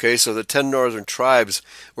 Okay, so the 10 northern tribes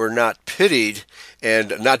were not pitied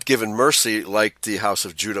and not given mercy like the house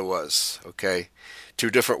of Judah was. Okay, 2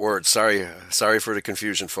 different words. Sorry for the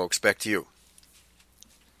confusion, folks. Back to you.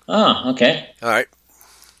 Okay. All right.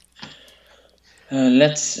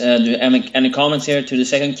 Let's do any comments here to the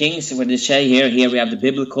 2 Kings. What they say here? Here we have the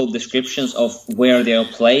biblical descriptions of where they are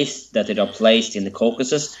placed, that they are placed in the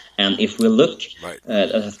Caucasus. And if we look, Right.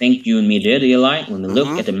 As I think you and me did, Eli, when we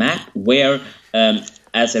look at the map where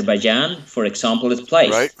Azerbaijan, for example, is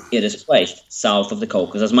placed, Right. it is placed south of the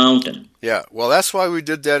Caucasus Mountain. Yeah, well, that's why we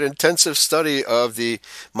did that intensive study of the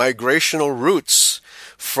migrational routes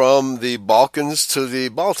from the Balkans to the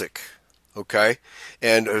Baltic. Okay,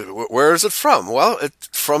 and where is it from? Well, it's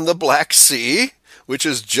from the Black Sea, which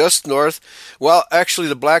is just north. Well, actually,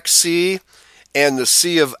 the Black Sea and the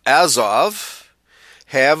Sea of Azov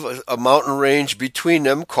have a mountain range between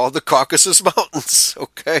them called the Caucasus Mountains.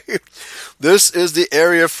 Okay, this is the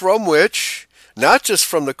area from which, not just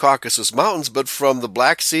from the Caucasus Mountains, but from the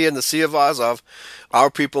Black Sea and the Sea of Azov, our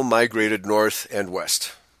people migrated north and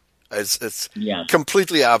west. It's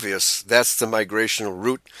completely obvious. That's the migrational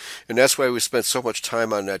route, and that's why we spent so much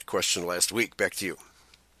time on that question last week. Back to you.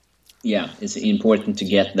 Yeah, it's important to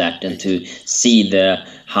get that and to see the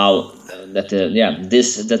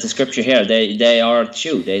scripture here. They are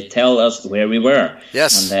true. They tell us where we were.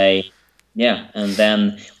 Yes. And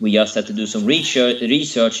then we just have to do some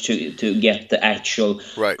research to get the actual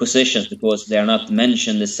positions, because they are not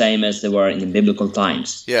mentioned the same as they were in the biblical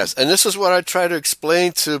times. Yes, and this is what I try to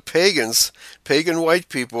explain to pagan white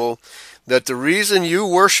people, that the reason you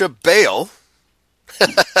worship Baal,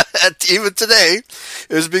 even today,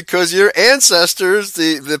 is because your ancestors,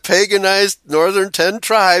 the paganized northern 10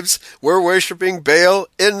 tribes, were worshiping Baal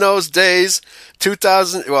in those days,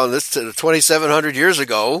 2,700 years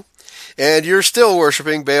ago. And you're still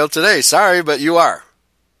worshiping Baal today. Sorry, but you are.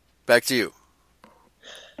 Back to you.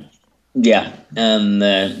 Yeah, and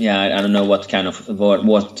I don't know what kind of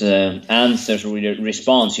answers or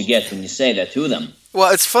response you get when you say that to them.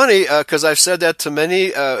 Well, it's funny because I've said that to many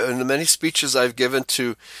in the many speeches I've given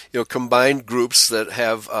to combined groups that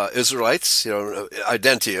have Israelites,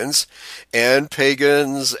 Identians, and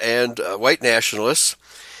pagans and white nationalists,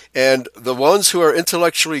 and the ones who are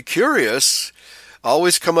intellectually curious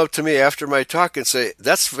always come up to me after my talk and say,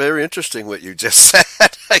 "That's very interesting what you just said.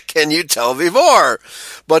 Can you tell me more?"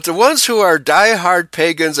 But the ones who are diehard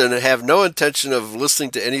pagans and have no intention of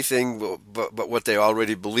listening to anything but what they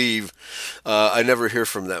already believe, I never hear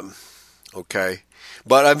from them. Okay?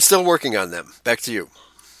 But I'm still working on them. Back to you.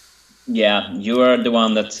 Yeah, you are the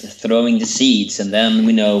one that's throwing the seeds, and then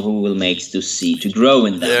we know who will make the seed to grow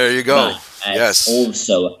in them. There you go. Yes.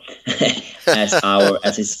 Also, as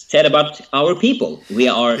it's said about our people, we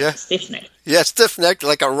are stiff-necked. Yeah, stiff-necked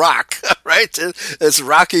like a rock, right? It's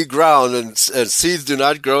rocky ground, and seeds do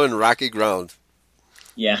not grow in rocky ground.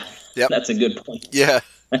 Yeah, yep. That's a good point. Yeah.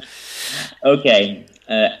 Okay.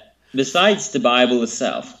 Besides the Bible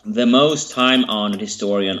itself, the most time-honored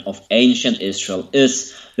historian of ancient Israel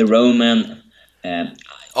is the Roman,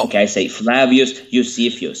 Flavius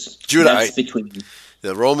Josephus. Judahite.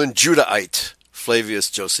 The Roman Judahite, Flavius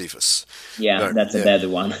Josephus. Yeah, that's a better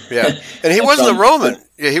one. Yeah, and he wasn't a Roman.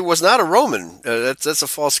 Yeah, he was not a Roman. That's a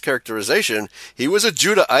false characterization. He was a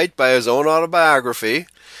Judahite by his own autobiography,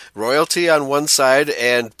 royalty on one side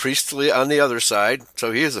and priestly on the other side.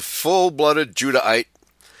 So he is a full-blooded Judahite.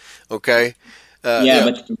 Okay.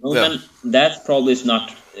 But Roman, that probably is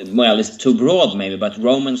not. Well, it's too broad, maybe. But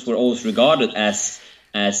Romans were always regarded as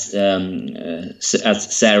Sarah.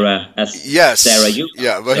 Sarah.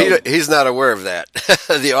 Yeah, but he's not aware of that.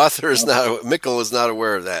 The author is not. Mikkel is not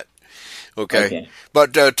aware of that. Okay.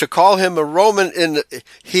 But to call him a Roman,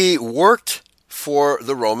 he worked for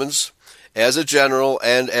the Romans as a general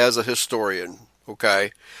and as a historian.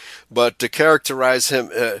 Okay, but to characterize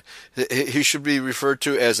him, he should be referred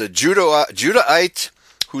to as a Judahite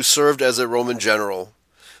who served as a Roman general.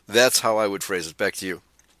 That's how I would phrase it. Back to you.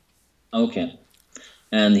 Okay.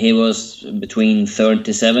 And he was between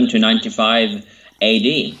 37 to 95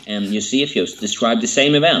 AD, and Josephus described the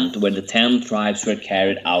same event where the 10 tribes were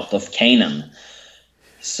carried out of Canaan.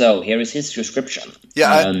 So here is his description.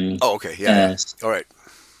 Yeah. Okay. Yeah. All right.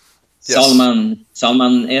 Yes.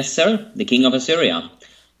 Salman-Eser, the king of Assyria,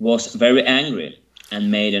 was very angry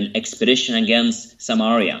and made an expedition against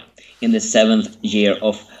Samaria in the 7th year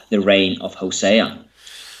of the reign of Hosea.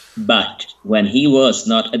 But when he was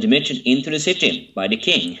not admitted into the city by the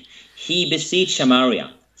king, he besieged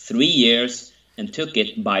Samaria 3 years and took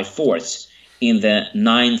it by force in the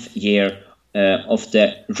 9th year of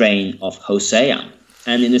the reign of Hosea,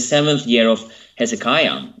 and in the 7th year of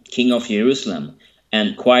Hezekiah, king of Jerusalem,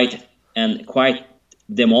 and quite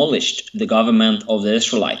demolished the government of the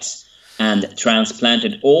Israelites, and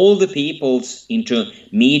transplanted all the peoples into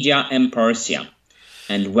Media and Persia.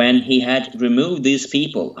 And when he had removed these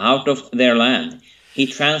people out of their land, he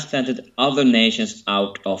transplanted other nations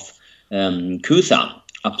out of Cutha,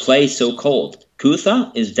 a place so called.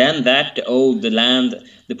 Cutha, is then that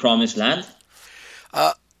the promised land?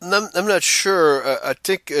 I'm not sure. I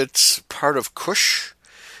think it's part of Cush.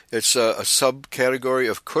 It's a subcategory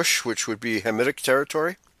of Cush, which would be Hamitic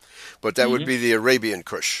territory, but that would be the Arabian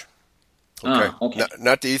Cush. Okay. Okay.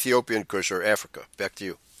 Not the Ethiopian Cush or Africa. Back to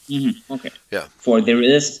you. Okay. Yeah. For there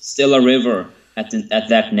is still a river at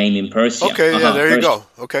that name in Persia. Okay. Yeah. There you go.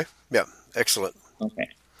 Okay. Yeah. Excellent. Okay.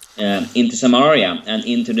 Into Samaria and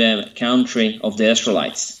into the country of the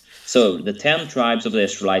Israelites. So the 10 tribes of the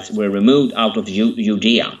Israelites were removed out of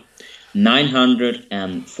Judea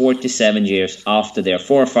 947 years after their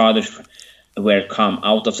forefathers were come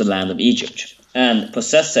out of the land of Egypt, and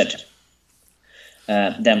possessed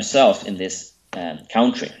themselves in this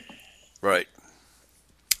country. Right.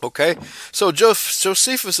 Okay. So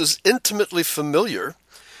Josephus is intimately familiar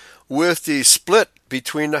with the split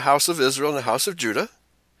between the house of Israel and the house of Judah,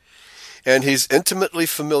 and he's intimately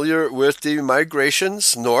familiar with the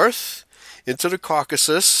migrations north into the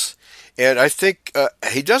Caucasus. And I think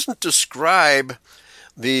he doesn't describe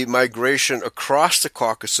the migration across the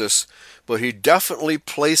Caucasus, but he definitely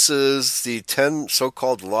places the 10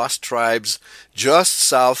 so-called lost tribes just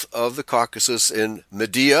south of the Caucasus in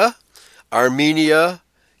Media, Armenia,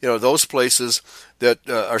 those places that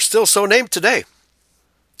are still so named today.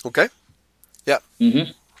 Okay? Yeah.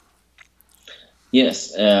 Mm-hmm.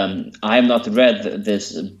 Yes, I have not read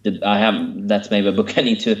this. That's maybe a book I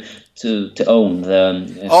need to own.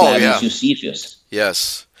 Flavius Josephus.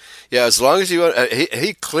 Yes, yeah. As long as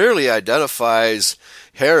he clearly identifies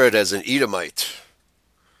Herod as an Edomite.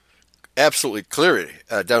 Absolutely clearly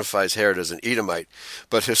identifies Herod as an Edomite,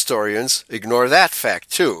 but historians ignore that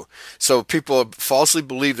fact too. So people falsely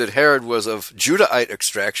believe that Herod was of Judahite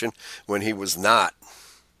extraction when he was not.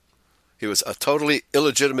 He was a totally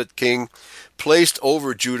illegitimate king placed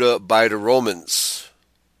over Judah by the Romans.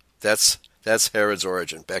 That's Herod's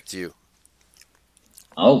origin. Back to you.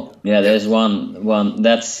 Oh, yeah, there's one.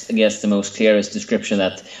 That's, I guess, the most clearest description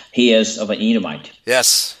that he is of an Edomite.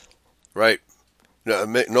 Yes, right.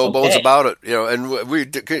 No bones about it. And we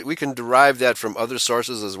can derive that from other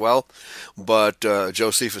sources as well, but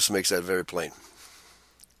Josephus makes that very plain.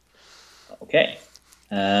 Okay.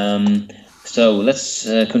 So let's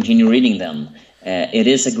continue reading then. It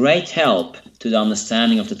is a great help to the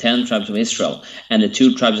understanding of the 10 tribes of Israel and the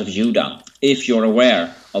 2 tribes of Judah, if you're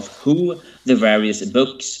aware of who the various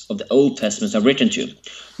books of the Old Testament are written to.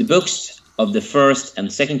 The books of the 1st and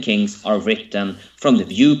 2nd Kings are written from the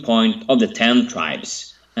viewpoint of the 10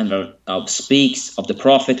 tribes, and speaks of the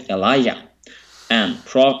prophet Elijah, and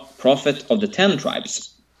prophet of the 10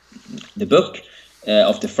 tribes. The book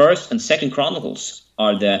of the 1st and 2nd Chronicles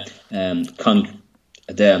are the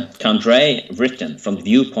country written from the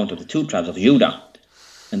viewpoint of the 2 tribes of Judah.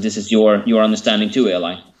 And this is your understanding too,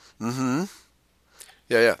 Eli. Mm-hmm.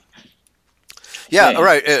 Yeah. Yeah, all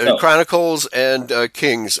right. Chronicles and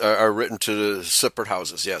Kings are written to the separate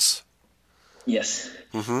houses, yes. Yes.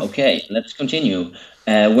 Mm-hmm. Okay, let's continue.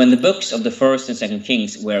 When the books of the 1st and 2nd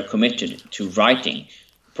Kings were committed to writing,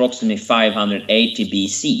 approximately 580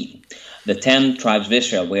 BC, the 10 tribes of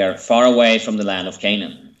Israel were far away from the land of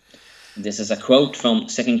Canaan. This is a quote from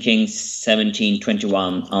 2 Kings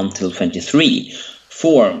 17:21 until 23.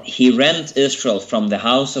 For he rent Israel from the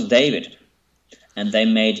house of David, and they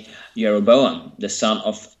made Jeroboam, the son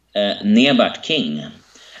of Nebat, king.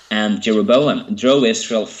 And Jeroboam drove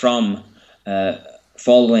Israel from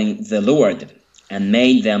following the Lord, and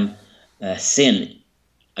made them sin,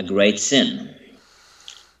 a great sin.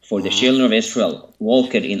 For the children of Israel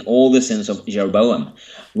walked in all the sins of Jeroboam,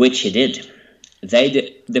 which he did.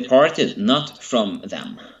 They departed not from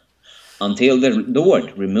them, until the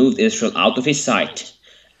Lord removed Israel out of his sight,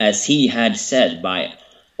 as he had said by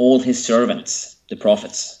all his servants, the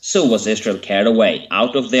prophets. So was Israel carried away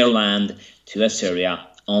out of their land to Assyria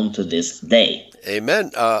unto this day.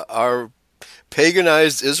 Amen. Our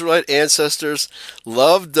paganized Israelite ancestors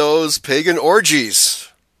loved those pagan orgies.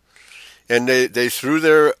 And they threw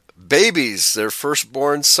their babies, their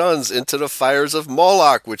firstborn sons, into the fires of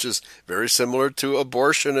Moloch, which is very similar to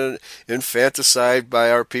abortion and infanticide by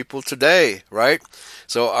our people today, right?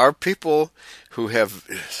 So our people who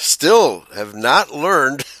still have not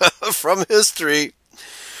learned from history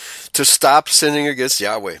to stop sinning against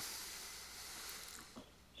Yahweh.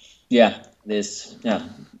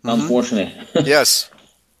 Unfortunately. Yes.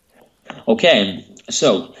 Okay,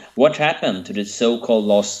 so what happened to the so-called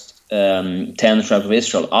lost 10 tribes of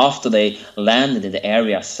Israel after they landed in the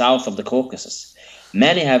area south of the Caucasus?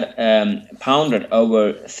 Many have pondered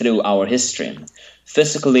over through our history.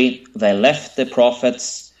 Physically, they left the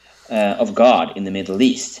prophets of God in the Middle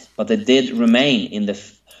East, but they did remain in the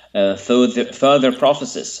further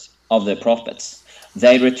prophecies of the prophets.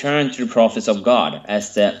 They returned to the prophets of God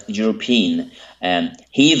as the European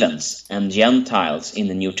heathens and Gentiles in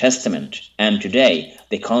the New Testament, and today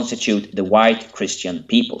they constitute the white Christian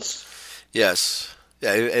peoples. Yes.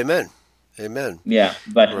 Yeah. Amen. Yeah,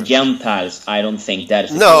 but right. Gentiles, I don't think that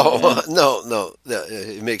is No.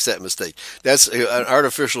 He makes that mistake. That's an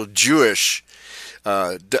artificial Jewish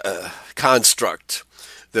construct,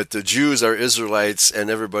 that the Jews are Israelites and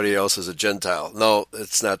everybody else is a Gentile. No,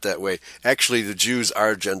 it's not that way. Actually, the Jews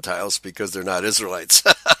are Gentiles because they're not Israelites,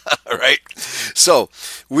 right? So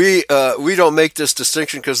we don't make this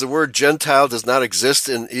distinction because the word Gentile does not exist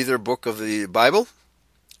in either book of the Bible.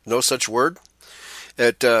 No such word.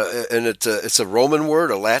 It's a Roman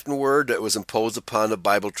word, a Latin word that was imposed upon the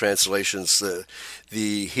Bible translations.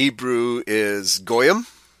 The Hebrew is goyim,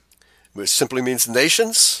 which simply means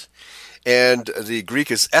nations. And the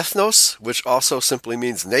Greek is ethnos, which also simply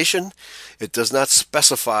means nation. It does not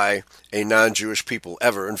specify a non-Jewish people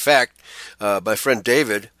ever. In fact, my friend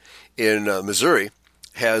David in Missouri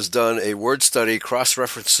has done a word study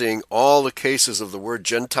cross-referencing all the cases of the word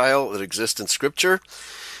Gentile that exist in Scripture,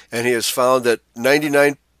 and he has found that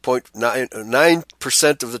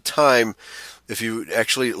 99.9% of the time, if you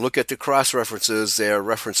actually look at the cross-references, they are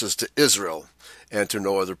references to Israel and to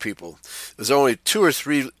no other people. There's only 2 or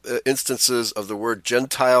 3 instances of the word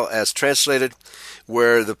Gentile as translated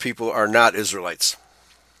where the people are not Israelites.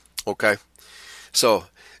 Okay? So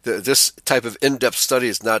this type of in-depth study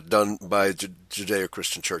is not done by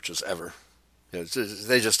Judeo-Christian churches ever.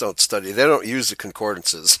 They just don't study. They don't use the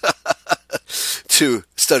concordances to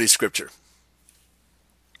study Scripture.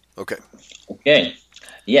 Okay. Okay.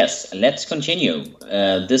 Yes, let's continue.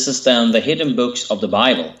 This is then the hidden books of the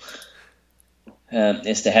Bible.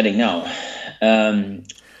 Is the heading now.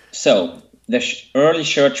 So the early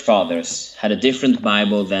church fathers had a different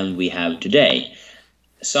Bible than we have today.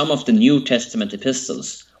 Some of the New Testament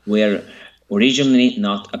epistles were originally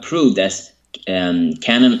not approved as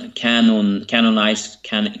canonical.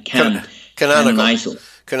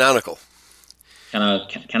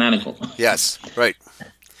 Yes, right.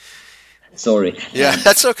 Sorry. Yeah,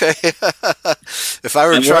 that's okay. If I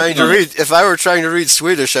were trying to read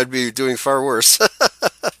Swedish, I'd be doing far worse.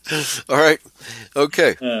 All right.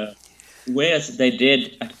 Okay. Whereas they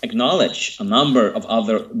did acknowledge a number of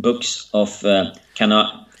other books of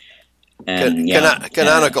canonical.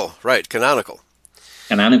 Right, canonical.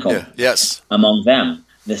 Canonical. Yeah, yes. Among them,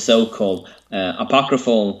 the so-called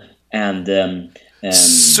apocryphal and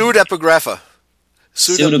pseudepigrapha.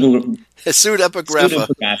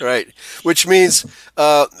 Pseudepigrapha, right? Which means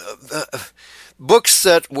books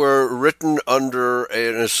that were written under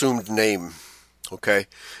an assumed name. Okay,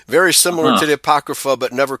 very similar to the Apocrypha,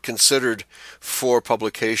 but never considered for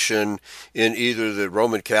publication in either the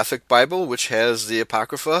Roman Catholic Bible, which has the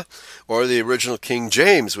Apocrypha, or the original King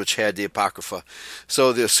James, which had the Apocrypha.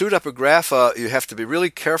 So the pseudepigrapha, you have to be really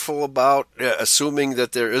careful about assuming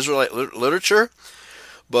that they're Israelite literature.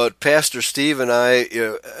 But Pastor Steve and I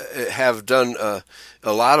have done a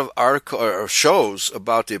lot of articles or shows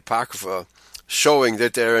about the Apocrypha, showing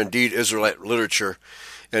that they're indeed Israelite literature,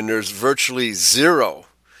 and there's virtually zero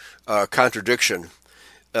contradiction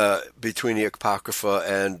between the Apocrypha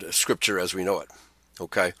and Scripture as we know it.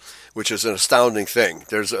 Okay, which is an astounding thing.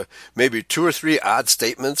 There's maybe 2 or 3 odd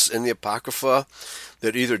statements in the Apocrypha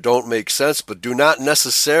that either don't make sense but do not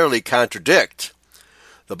necessarily contradict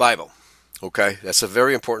the Bible. Okay, that's a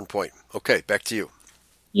very important point. Okay, back to you.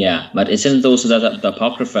 Yeah, but isn't also that the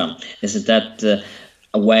Apocrypha? Isn't that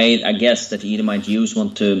a way, I guess, that the Edomite Jews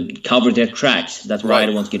want to cover their tracks? That's why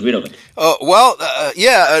they want to get rid of it. Well,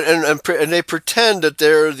 yeah, and they pretend that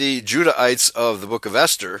they're the Judahites of the Book of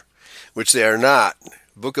Esther, which they are not.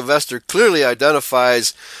 The Book of Esther clearly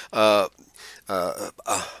identifies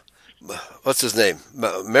what's his name?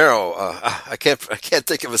 Mero. I can't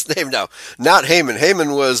think of his name now. Not Haman.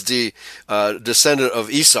 Haman was the descendant of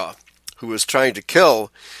Esau, who was trying to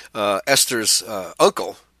kill Esther's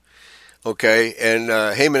uncle. Okay, and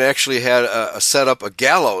Haman actually had set up a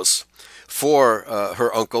gallows for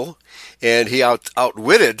her uncle, and he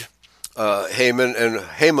outwitted Haman, and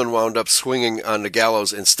Haman wound up swinging on the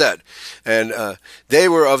gallows instead. And they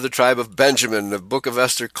were of the tribe of Benjamin. The Book of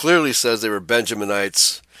Esther clearly says they were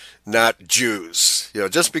Benjaminites, not Jews.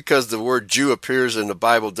 Just because the word Jew appears in the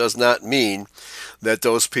Bible does not mean that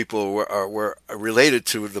those people were related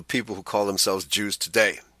to the people who call themselves Jews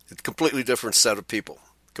today. It's a completely different set of people.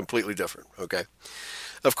 Completely different, okay?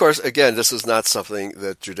 Of course, again, this is not something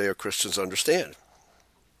that Judeo-Christians understand.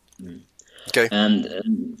 Okay.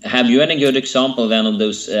 And have you any good example then of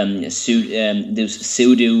those pseudo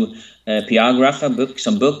piographa books?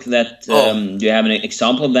 Some book that do you have an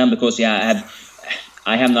example of them? Because I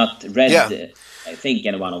have not read. I think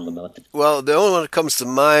any one of them. Well, the only one that comes to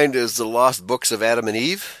mind is the Lost Books of Adam and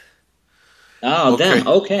Eve. Oh, okay. Them.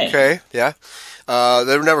 Okay. Okay. Yeah.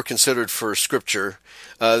 They were never considered for scripture.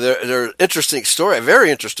 They're interesting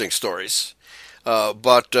very interesting stories,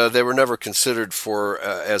 but they were never considered for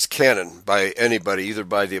as canon by anybody, either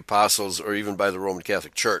by the apostles or even by the Roman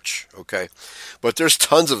Catholic Church. Okay, but there's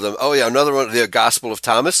tons of them. Oh yeah, another one, the Gospel of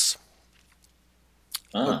Thomas.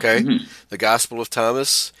 Okay, the Gospel of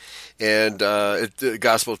Thomas, and the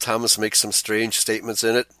Gospel of Thomas makes some strange statements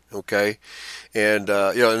in it. Okay, and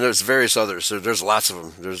and there's various others. There's lots of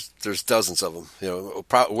them. There's dozens of them.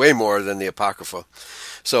 Way more than the Apocrypha.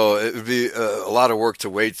 So it would be a lot of work to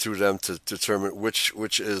wade through them to determine which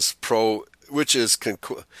is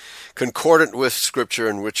concordant with Scripture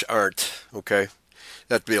and which aren't. Okay,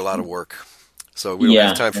 that'd be a lot of work. So we don't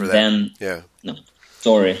have time for that. Then, no,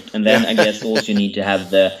 sorry. And then I guess also you need to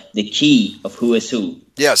have the key of who is who.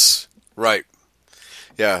 Yes, right.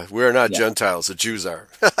 Yeah, we're not Gentiles. The Jews are.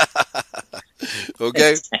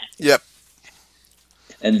 Okay. Yep.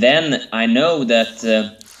 And then I know that.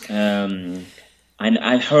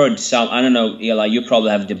 I've heard some. I don't know, Eli. You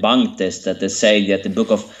probably have debunked this. That they say that the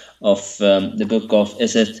book of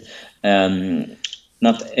is it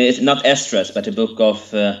not Esdras, but the book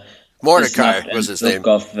of Mordecai was his name.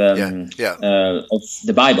 Book of of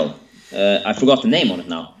the Bible. I forgot the name on it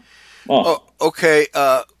now. Oh, okay.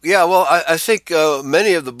 Well, I think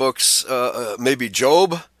many of the books, maybe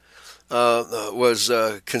Job, was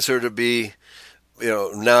considered to be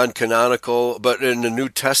non-canonical, but in the New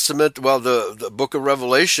Testament, well, the book of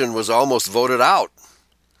Revelation was almost voted out.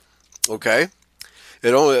 Okay,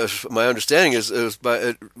 it only, my understanding is, it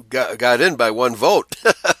got in by one vote,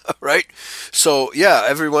 right? So yeah,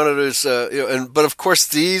 every one of those, but of course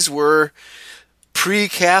these were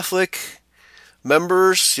pre-Catholic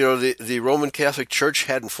members. The Roman Catholic Church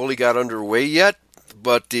hadn't fully got underway yet.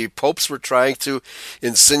 But the popes were trying to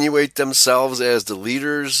insinuate themselves as the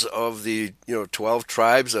leaders of the 12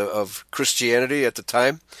 tribes of Christianity at the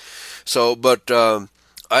time. So, but I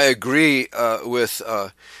agree with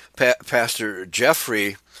Pastor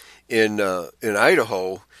Jeffrey in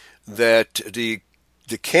Idaho that the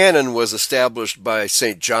canon was established by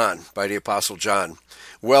St. John, by the Apostle John,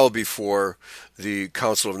 well before the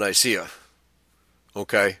Council of Nicaea.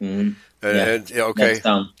 Okay, okay,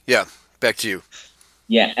 yeah. Back to you.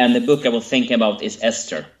 Yeah, and the book I was thinking about is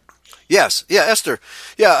Esther. Yes, Esther.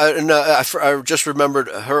 Yeah, and I just remembered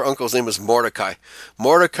her uncle's name was Mordecai.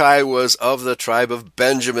 Mordecai was of the tribe of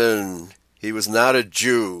Benjamin. He was not a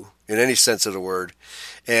Jew in any sense of the word.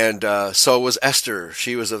 And so was Esther.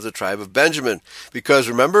 She was of the tribe of Benjamin. Because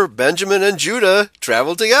remember, Benjamin and Judah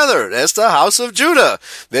traveled together. That's the house of Judah.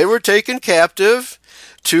 They were taken captive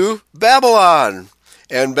to Babylon.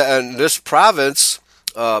 And this province,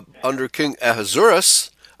 under King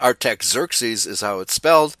Ahasuerus, Artaxerxes is how it's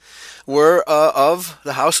spelled, were of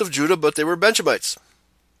the house of Judah, but they were Benjamites.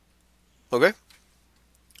 Okay?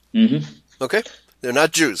 Mm-hmm. Okay? They're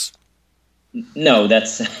not Jews. No,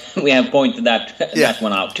 that's we have pointed that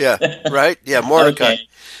one out. Yeah, right? Yeah, Mordecai. Okay.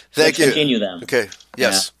 Thank you. Continue then. Okay,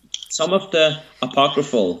 yes. Some of the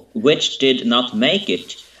apocryphal, which did not make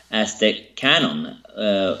it as the canon,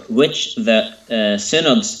 which the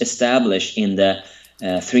synods established in the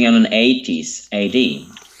 380s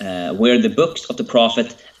AD, were the books of the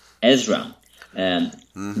prophet Ezra, with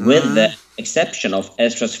the exception of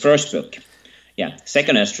Ezra's first book.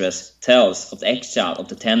 Second Esdras tells of the exile of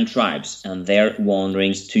the 10 tribes and their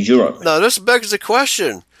wanderings to Europe. Now, this begs the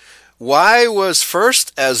question, why was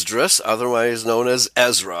First Esdras, otherwise known as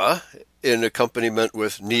Ezra, in accompaniment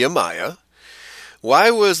with Nehemiah,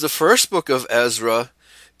 why was the first book of Ezra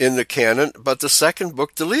in the canon, but the second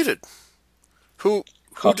book deleted? Who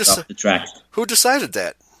decided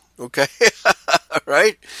that? Okay,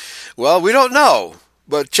 right? Well, we don't know,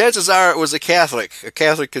 but chances are it was a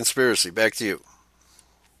Catholic conspiracy. Back to you.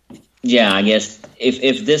 Yeah, I guess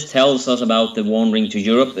if this tells us about the wandering to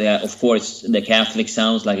Europe, of course, the Catholic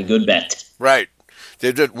sounds like a good bet. Right.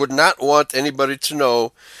 They would not want anybody to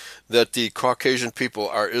know that the Caucasian people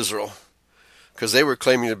are Israel, because they were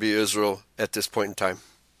claiming to be Israel at this point in time.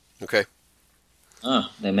 Okay.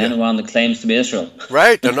 The man who claims to be Israel.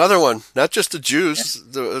 Right, another one. Not just the Jews.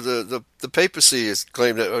 Yeah. The papacy is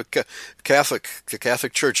claimed that the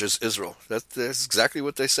Catholic Church is Israel. That's exactly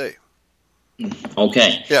what they say.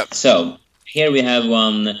 Okay. Yeah. So here we have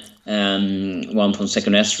one from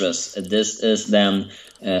Second Esdras. This is then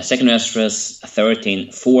Second Esdras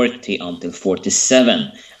 13:40 until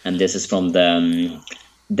 47, and this is from the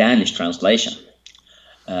Danish translation.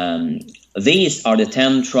 These are the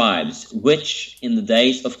 10 tribes which, in the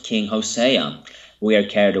days of King Hosea, were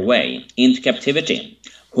carried away into captivity,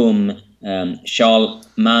 whom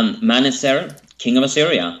Shalmaneser, king of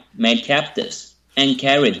Assyria, made captives and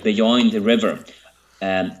carried beyond the river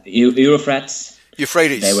Euphrates.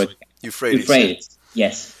 Euphrates.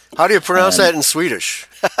 Yes. How do you pronounce that in Swedish?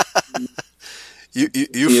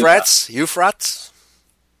 Euphrates? Euphrates?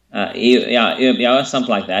 Yeah, something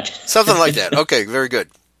like that. Something like that. Okay, very good.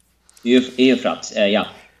 Euphrates, yeah.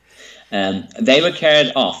 They were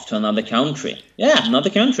carried off to another country. Yeah, another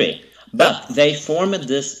country. But they formed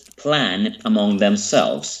this plan among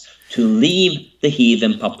themselves to leave the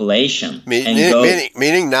heathen population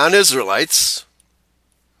meaning non-Israelites.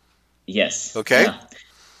 Yes. Okay. Yeah.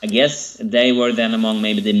 I guess they were then among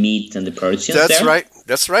maybe the Medes and the Persians. That's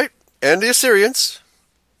right. And the Assyrians.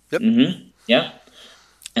 Yep. Mm-hmm. Yeah.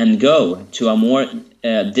 And go to a more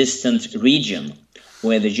distant region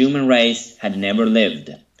where the human race had never lived,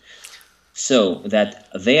 so that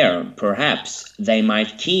there perhaps they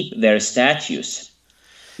might keep their statues,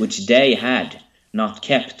 which they had not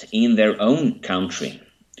kept in their own country.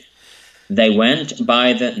 They went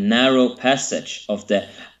by the narrow passage of the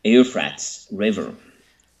Euphrates river.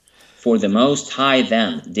 For the Most High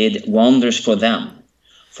then did wonders for them,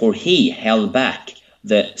 for he held back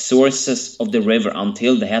the sources of the river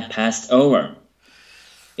until they had passed over.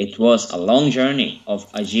 It was a long journey of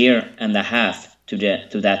a year and a half to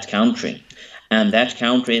that country, and that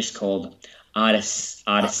country is called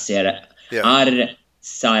Arzareth.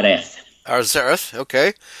 Arzareth,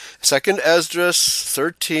 okay. Second Esdras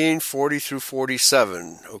 13:40 through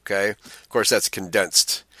 47, okay. Of course, that's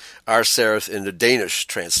condensed. Arzareth in the Danish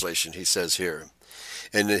translation, he says here.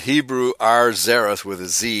 In the Hebrew, Arzareth with a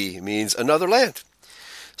Z means another land.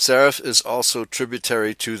 Zareth is also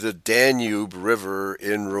tributary to the Danube River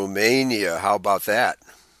in Romania. How about that?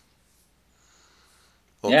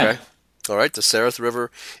 Okay. Yeah. All right. The Zareth River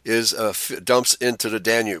is dumps into the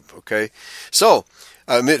Danube. Okay. So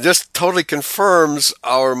this totally confirms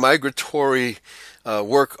our migratory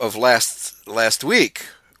work of last week,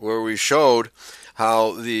 where we showed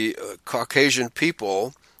how the Caucasian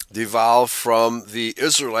people devolved from the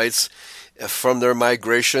Israelites from their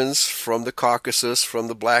migrations from the Caucasus, from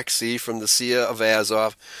the Black Sea, from the Sea of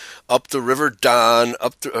Azov, up the River Don,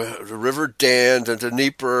 up the River Dan, the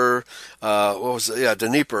Dnieper,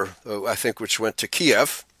 Dnieper, I think, which went to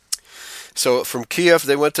Kiev. So from Kiev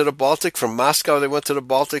they went to the Baltic, from Moscow they went to the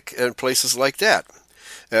Baltic, and places like that.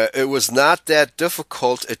 It was not that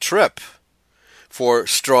difficult a trip for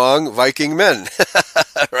strong Viking men,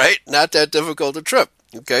 right? Not that difficult a trip,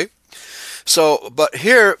 okay? So, but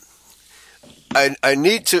here, I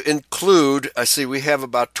need to include, I see we have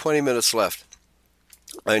about 20 minutes left.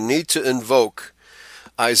 I need to invoke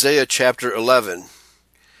Isaiah chapter 11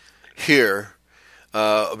 here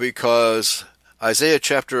because Isaiah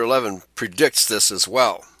chapter 11 predicts this as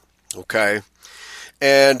well, okay?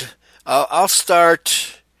 And I'll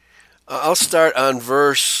start on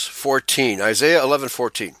verse 14, Isaiah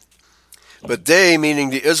 11:14. But they, meaning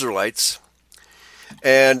the Israelites,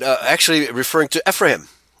 and actually referring to Ephraim.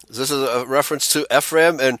 This is a reference to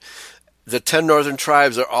Ephraim, and the 10 northern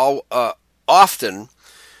tribes are all often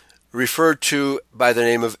referred to by the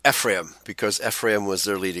name of Ephraim, because Ephraim was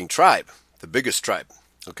their leading tribe, the biggest tribe.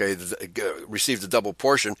 Okay, received a double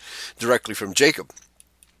portion directly from Jacob.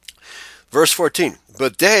 Verse 14,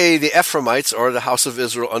 but they, the Ephraimites, or the house of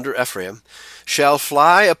Israel under Ephraim, shall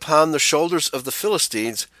fly upon the shoulders of the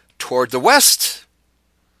Philistines toward the west.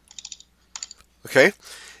 Okay,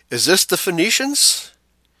 is this the Phoenicians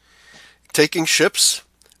taking ships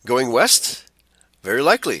going west? Very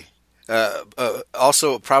likely.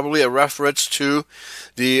 Also, probably a reference to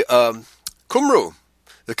the Qumru,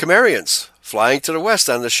 the Cimmerians, flying to the west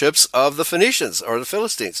on the ships of the Phoenicians or the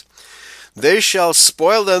Philistines. They shall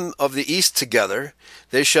spoil them of the east together.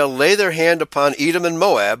 They shall lay their hand upon Edom and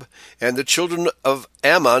Moab, and the children of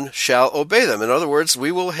Ammon shall obey them. In other words,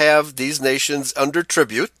 we will have these nations under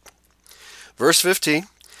tribute. Verse 15,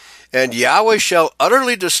 and Yahweh shall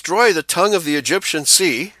utterly destroy the tongue of the Egyptian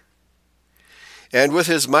sea, and with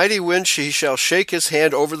his mighty wind he shall shake his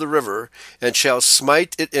hand over the river, and shall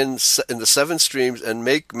smite it in the 7 streams, and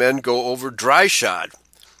make men go over dry shod.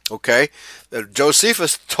 Okay,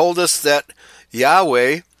 Josephus told us that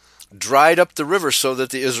Yahweh dried up the river so that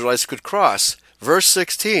the Israelites could cross. Verse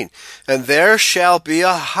 16, and there shall be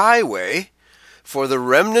a highway for the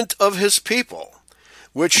remnant of his people,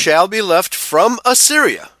 which shall be left from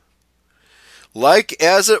Assyria, like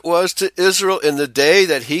as it was to Israel in the day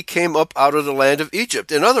that he came up out of the land of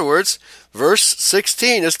Egypt. In other words, verse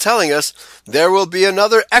 16 is telling us there will be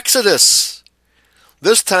another exodus,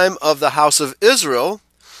 this time of the house of Israel,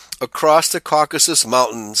 across the Caucasus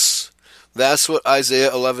Mountains. That's what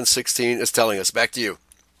Isaiah 11:16 is telling us. Back to you.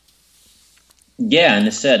 Yeah, and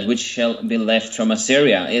it said, which shall be left from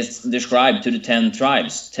Assyria, is described to the 10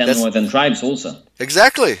 tribes, 10 northern tribes also.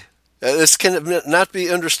 Exactly. This cannot be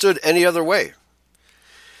understood any other way.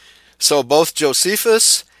 So both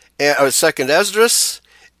Josephus, and, 2nd Esdras,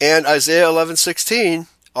 and Isaiah 11:16,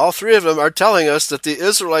 all three of them are telling us that the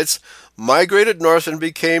Israelites migrated north and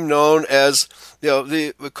became known as,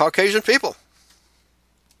 the Caucasian people.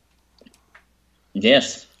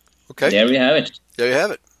 Yes. Okay. There we have it. There you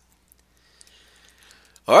have it.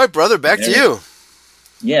 All right, brother, back to you.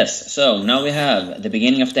 Yes, so now we have the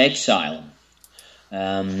beginning of the exile.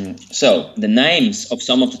 So the names of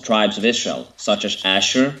some of the tribes of Israel, such as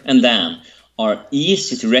Asher and Dan, are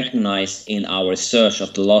easy to recognize in our search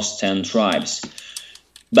of the lost 10 tribes.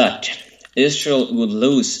 But Israel would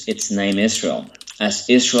lose its name Israel, as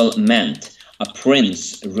Israel meant a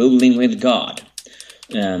prince ruling with God.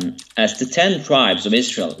 As the 10 tribes of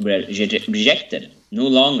Israel were rejected, no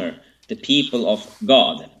longer the people of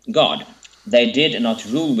God, they did not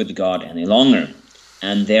rule with God any longer,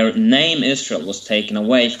 and their name Israel was taken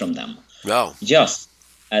away from them. No. Just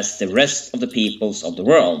as the rest of the peoples of the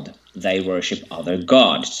world, they worship other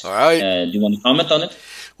gods. All right. Do you want to comment on it?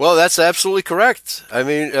 Well, that's absolutely correct. I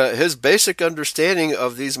mean, his basic understanding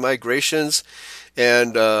of these migrations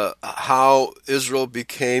and how Israel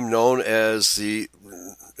became known as the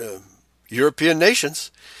European nations,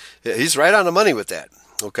 he's right on the money with that,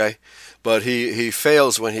 okay? But he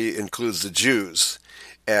fails when he includes the Jews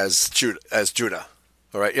as Judah.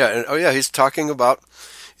 All right, yeah, and he's talking about,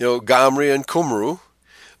 Gomri and Qumru.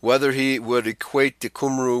 Whether he would equate the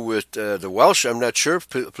Qumru with the Welsh, I'm not sure.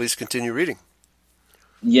 Please continue reading.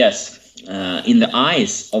 Yes, in the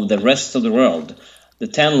eyes of the rest of the world, the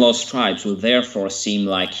 10 lost tribes will therefore seem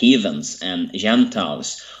like heathens and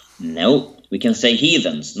Gentiles. No, we can say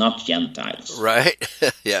heathens, not Gentiles. Right,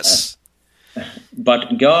 yes.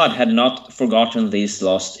 But God had not forgotten these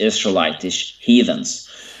lost Israelitish heathens.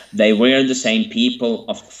 They were the same people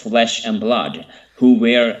of flesh and blood, who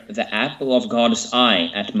were the apple of God's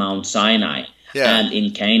eye at Mount Sinai and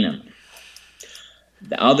in Canaan.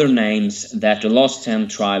 The other names that the lost 10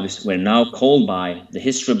 tribes were now called by, the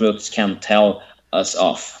history books can tell us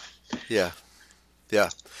of. Yeah.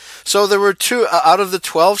 So there were 2 out of the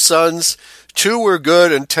 12 sons, 2 were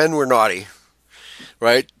good and 10 were naughty,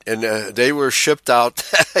 right? And they were shipped out.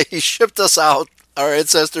 He shipped us out, our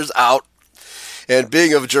ancestors out. And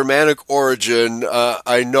being of Germanic origin,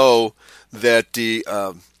 I know that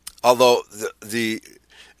although the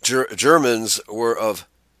Germans were of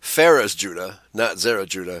Pharez Judah, not Zerah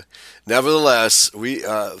Judah, nevertheless,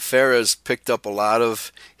 Pharez picked up a lot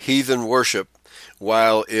of heathen worship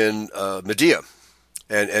while in Media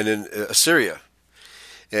and in Assyria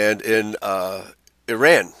and in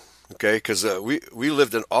Iran, okay? Because we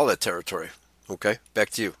lived in all that territory, okay? Back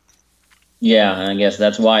to you. Yeah, I guess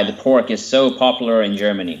that's why the pork is so popular in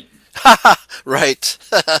Germany. Right.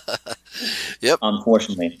 Yep.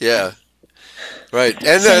 Unfortunately. Yeah. Right.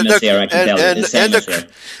 And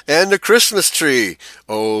the Christmas tree.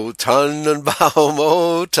 Oh, Tannenbaum,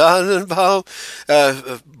 oh, Tannenbaum.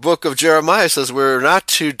 Book of Jeremiah says we're not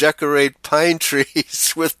to decorate pine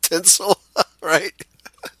trees with tinsel, right?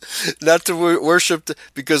 Not to worship,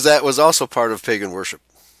 because that was also part of pagan worship.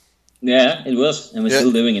 Yeah, it was, and we're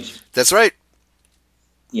still doing it. That's right.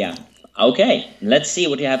 Yeah. Okay, let's see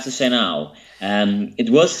what you have to say now. It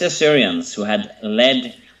was the Assyrians who had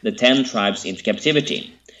led the 10 tribes into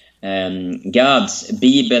captivity. God's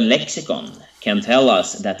Bible lexicon can tell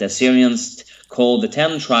us that the Assyrians called the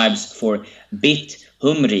 10 tribes for Bit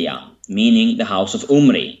Humria, meaning the house of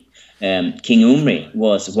Umri. King Umri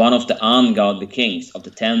was one of the ungodly kings of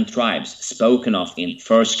the 10 tribes spoken of in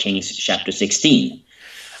 1 Kings chapter 16.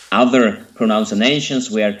 Other pronunciations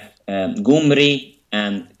were Gumri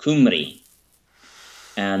and Kumri.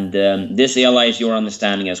 And this allies your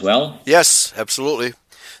understanding as well? Yes, absolutely.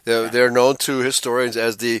 They're known to historians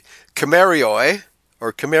as the Cimmerioi,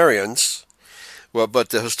 or Cimmerians. Well, but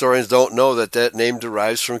the historians don't know that name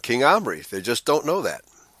derives from King Omri. They just don't know that.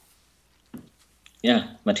 Yeah,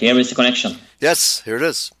 but here is the connection. Yes, here it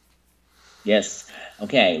is. Yes.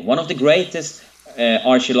 Okay, one of the greatest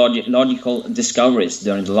archaeological discoveries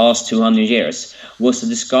during the last 200 years was the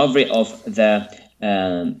discovery of the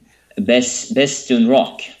Bestun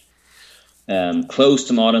rock close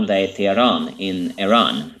to modern-day Tehran in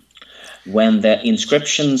Iran. When the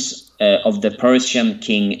inscriptions of the Persian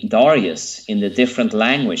king Darius in the different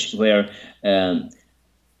language were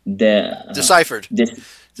deciphered.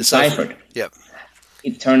 Deciphered. Yep.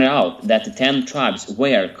 It turned out that the 10 tribes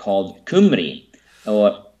were called Kumri,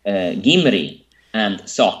 or Gimri, and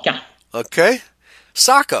Saka. Okay.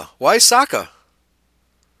 Saka. Why Saka?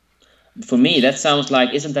 For me, that sounds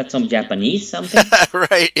like, isn't that some Japanese something?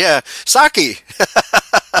 Right, yeah. Sake.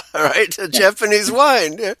 Right? Yeah. Japanese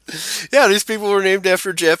wine. Yeah, these people were named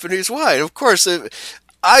after Japanese wine. Of course.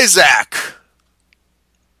 Isaac.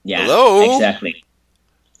 Yeah, hello? Exactly.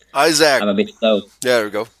 Isaac. I'm a bit slow. Yeah, there we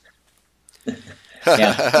go.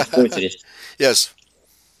 Yeah, of course it is. Yes.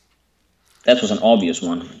 That was an obvious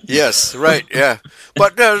one. Yes, right, yeah.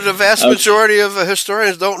 But the vast majority of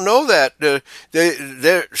historians don't know that.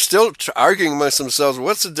 They're still arguing amongst themselves,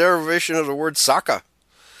 what's the derivation of the word Saka?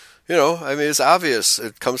 You know, I mean, it's obvious.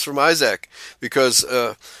 It comes from Isaac. Because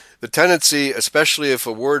the tendency, especially if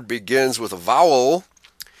a word begins with a vowel,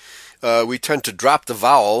 we tend to drop the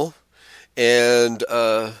vowel and,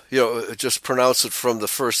 just pronounce it from the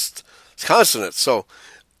first consonant. So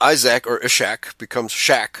Isaac or Ishak becomes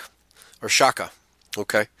Shak or Shaka.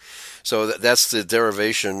 Okay, so that's the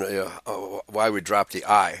derivation why we drop the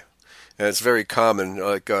I, and it's very common.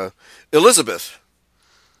 Like Elizabeth,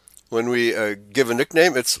 when we give a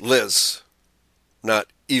nickname, it's Liz, not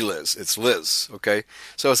Eliz. It's Liz. Okay,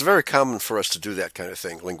 so it's very common for us to do that kind of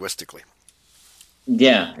thing linguistically.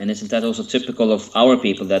 Yeah, and isn't that also typical of our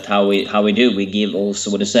people, that how we do? We give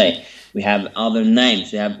also, what to say, we have other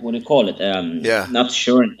names. We have, what do you call it? Not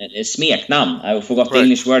sure, smeknamn. I forgot the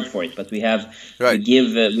English word for it, but we have, we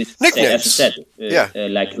give, nicknames. As I said,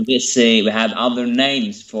 like this, we have other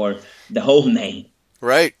names for the whole name.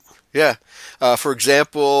 Right, yeah. For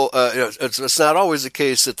example, it's not always the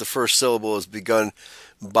case that the first syllable is begun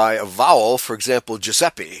by a vowel. For example,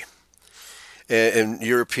 Giuseppe. In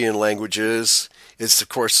European languages, it's, of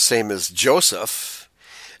course, the same as Joseph.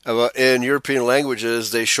 In European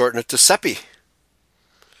languages, they shorten it to Seppi.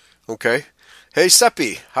 Okay? Hey,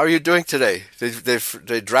 Seppi, how are you doing today?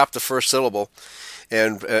 They drop the first syllable.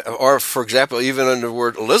 And or, for example, even in the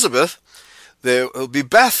word Elizabeth, it'll be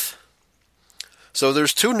Beth. So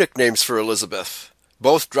there's two nicknames for Elizabeth,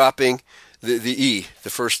 both dropping the E, the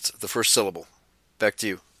first syllable. Back to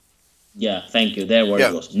you. Yeah, thank you. There word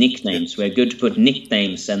was nicknames. We're good to put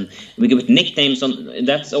nicknames, and we could put nicknames on.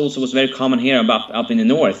 That also was very common here up in the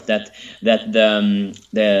north. That the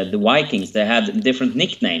Vikings, they had different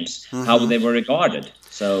nicknames, how they were regarded.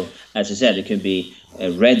 So as I said, it could be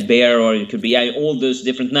Red Bear, or it could be all those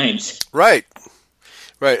different names. Right.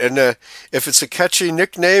 And if it's a catchy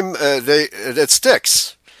nickname, it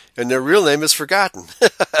sticks, and their real name is forgotten,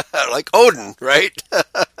 like Odin, right?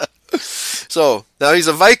 So, now he's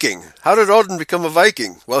a Viking. How did Odin become a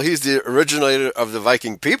Viking? Well, he's the originator of the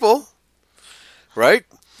Viking people, right?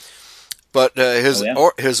 But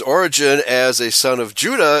his origin as a son of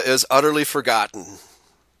Judah is utterly forgotten.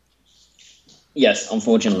 Yes,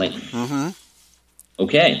 unfortunately. Mm-hmm.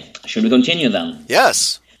 Okay, should we continue then?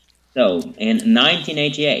 Yes. So, in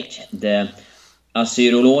 1988, the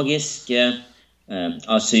Assyriologist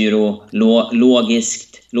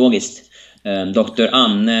Dr.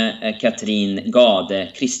 Anne-Katrin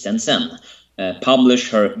Gade Christensen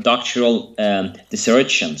published her doctoral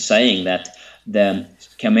dissertation saying that the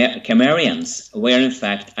Cimmerians were in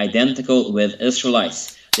fact identical with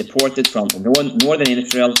Israelites deported from northern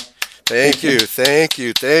Israel. Thank you.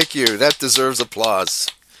 That deserves applause.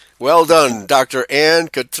 Well done, Dr.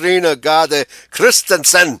 Anne-Katrina Gade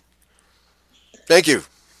Christensen. Thank you.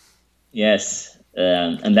 Yes.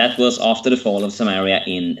 And that was after the fall of Samaria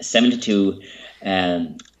in 72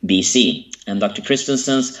 BC. And Dr.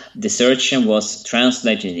 Christensen's dissertation was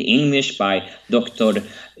translated into English by Dr.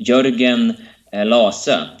 Jørgen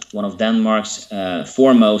Lase, one of Denmark's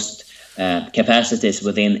foremost capacities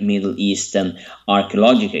within Middle Eastern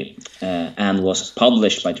archaeology, and was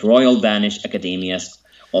published by the Royal Danish Academies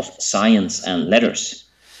of Science and Letters.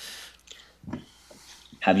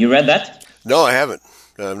 Have you read that? No, I haven't.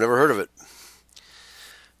 I've never heard of it.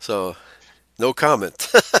 So, no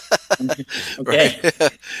comment. Okay.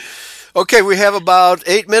 Okay, we have about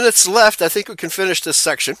 8 minutes left. I think we can finish this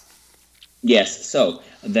section. Yes, so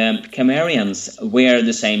the Cimmerians were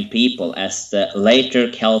the same people as the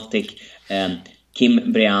later Celtic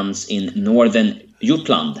Cimbrians in northern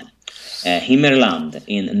Jutland. Himmerland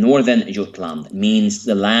in northern Jutland means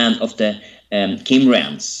the land of the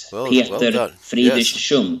Cimbrians. Peter Friedrich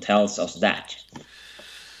Schum tells us that.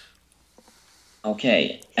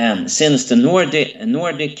 Okay, and since the Nordic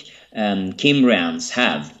Cimbrians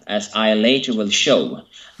have, as I later will show,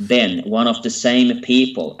 been one of the same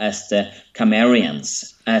people as the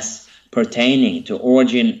Cimmerians, as pertaining to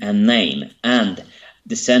origin and name, and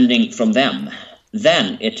descending from them,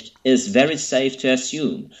 then it is very safe to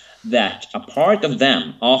assume that a part of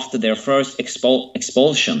them, after their first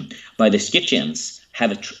expulsion by the Scythians,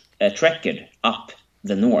 have trekked up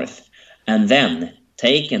the north, and then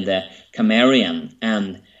taken the Cimmerian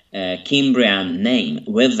and Cimbrian name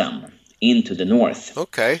with them into the north.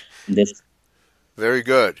 Okay. Very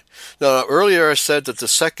good. Now, earlier I said that the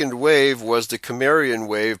second wave was the Cimmerian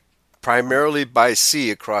wave, primarily by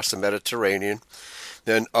sea across the Mediterranean,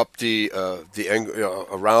 then up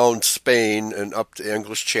around Spain and up the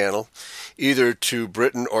English Channel, either to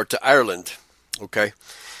Britain or to Ireland. Okay.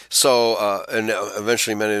 So, and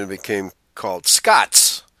eventually many of them became called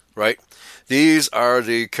Scots, right? These are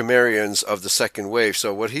the Cimmerians of the second wave.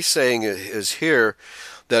 So what he's saying is here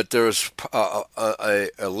that there's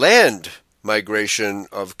a land migration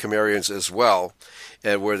of Cimmerians as well,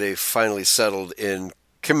 and where they finally settled in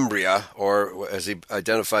Cimbria, or as he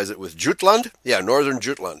identifies it with Jutland. Yeah, northern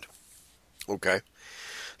Jutland. Okay.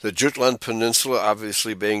 The Jutland Peninsula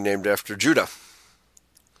obviously being named after Judah.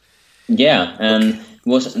 Yeah, and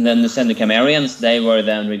then the Cimmerians, they were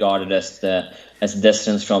then regarded as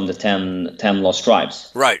descendants from the 10 lost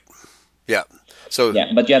tribes. Right. Yeah. So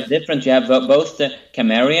yeah, but you have both the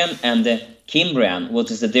Cimmerian and the Cimbrian. What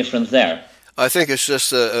is the difference there? I think it's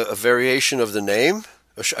just a variation of the name.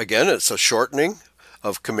 Again, it's a shortening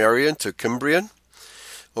of Cimmerian to Cimbrian.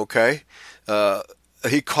 Okay.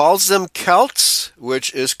 He calls them Celts,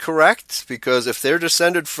 which is correct, because if they're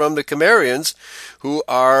descended from the Cimmerians, who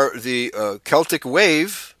are the Celtic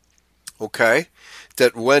wave, okay,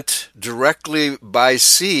 that went directly by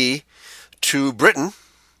sea to Britain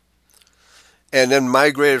and then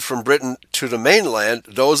migrated from Britain to the mainland,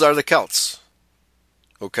 those are the Celts.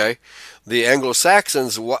 Okay? The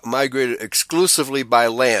Anglo-Saxons migrated exclusively by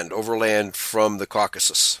land, overland from the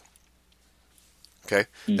Caucasus. Okay?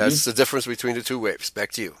 Mm-hmm. That's the difference between the two waves.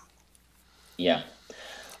 Back to you. Yeah.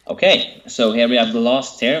 Okay, so here we have the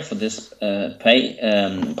last here for this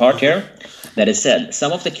part here. That is said,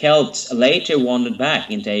 some of the Celts later wandered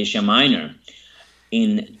back into Asia Minor.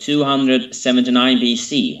 In 279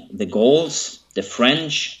 BC, the Gauls, the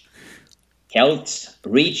French, Celts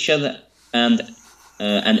reached an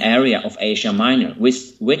area of Asia Minor,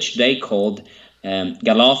 which they called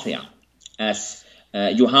Galatia, as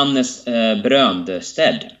Johannes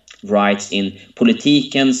Brøndested writes in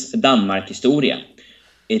Politikens Danmarkhistoria.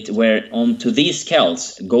 It were unto these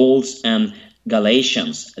Celts, Gauls, and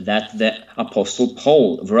Galatians that the Apostle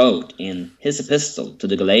Paul wrote in his epistle to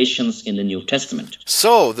the Galatians in the New Testament.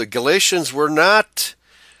 So the Galatians were not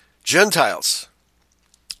Gentiles.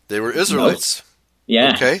 They were Israelites. No.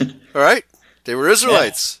 Yeah. Okay. All right. They were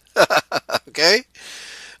Israelites. Yeah. Okay.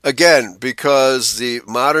 Again, because the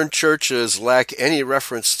modern churches lack any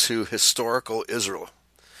reference to historical Israel.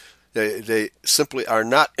 They simply are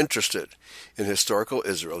not interested in historical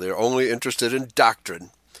Israel. They're only interested in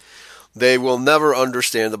doctrine. They will never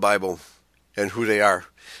understand the Bible and who they are.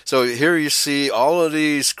 So here you see all of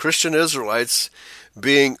these Christian Israelites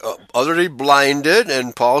being utterly blinded,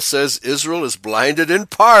 and Paul says Israel is blinded in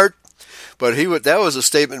part, but that was a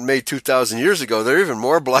statement made 2,000 years ago. They're even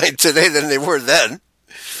more blind today than they were then,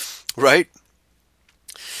 right?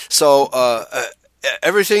 So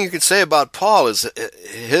everything you can say about Paul is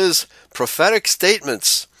his prophetic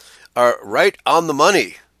statements are right on the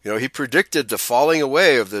money. You know, he predicted the falling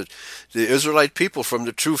away of the Israelite people from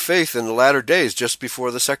the true faith in the latter days just before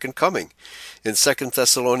the second coming in 2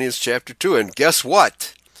 Thessalonians chapter 2. And guess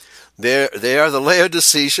what? They are the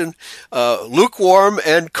Laodicean, lukewarm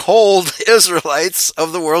and cold Israelites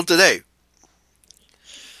of the world today.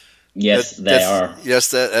 Yes, they are. Yes,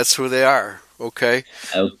 that's who they are. Okay.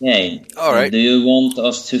 Okay. All right. Do you want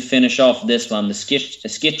us to finish off this one, the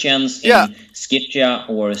Scythians Yeah. in Scythia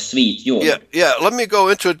or Yeah. Svitjord? Yeah. Let me go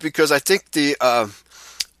into it because I think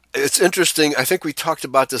it's interesting. I think we talked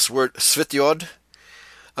about this word Svitjod.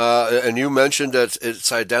 And you mentioned that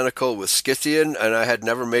it's identical with Scythian, and I had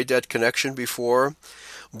never made that connection before.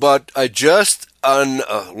 But I just, on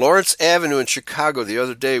Lawrence Avenue in Chicago the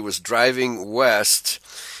other day, was driving west.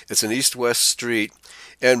 It's an east-west street.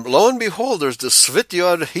 And lo and behold, there's the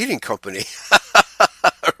Svitjod Heating Company.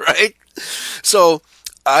 Right? So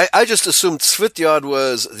I just assumed Svitjod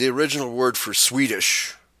was the original word for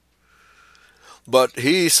Swedish. But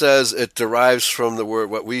he says it derives from the word,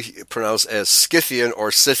 what we pronounce as Scythian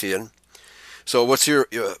or Scythian. So what's your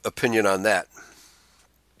opinion on that?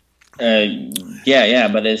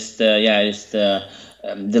 But it's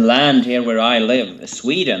the land here where I live,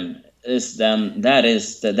 Sweden, is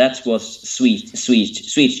that's what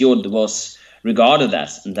Svitjord was regarded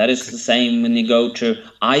as, and that is the same when you go to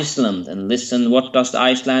Iceland and listen. What does the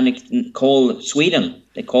Icelandic call Sweden?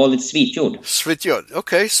 They call it Svitjord. Svitjod.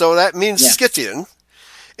 Okay, so that means Scythian,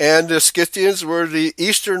 and the Scythians were the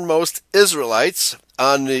easternmost Israelites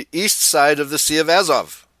on the east side of the Sea of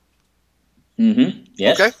Azov. Mm-hmm.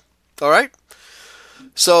 Yes. Okay. All right.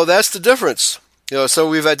 So that's the difference. So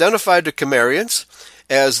we've identified the Cimmerians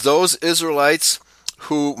as those Israelites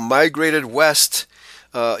who migrated west,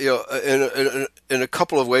 in a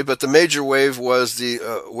couple of ways, but the major wave was the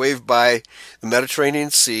wave by the Mediterranean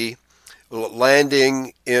Sea,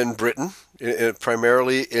 landing in Britain,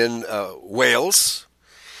 primarily in Wales.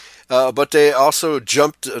 But they also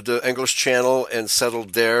jumped the English Channel and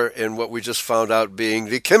settled there in what we just found out being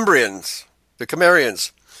the Cimmerians. The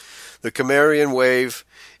Cimmerian wave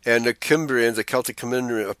and the Cimbrians, the Celtic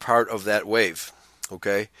Cimbrians, are part of that wave.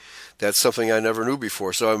 Okay, that's something I never knew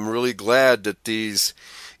before. So I'm really glad that these,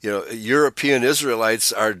 European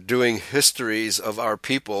Israelites are doing histories of our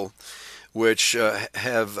people, which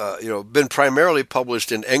have been primarily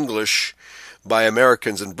published in English by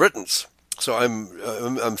Americans and Britons. So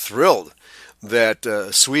I'm thrilled that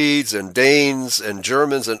Swedes and Danes and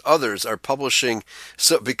Germans and others are publishing,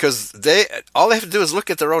 because all they have to do is look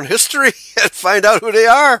at their own history and find out who they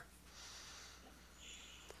are.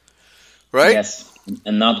 Right? Yes,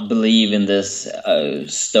 and not believe in this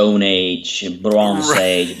Stone Age, Bronze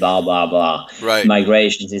Age, blah, blah, blah. Right.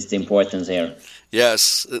 Migrations is the importance here.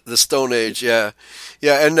 Yes, the Stone Age, yeah.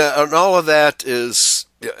 Yeah, and all of that it's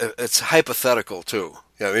hypothetical, too.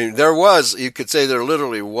 I mean, you could say there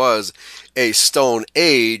literally was a Stone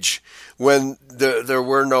Age when there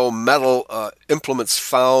were no metal implements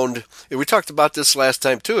found. And we talked about this last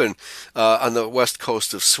time, too, on the west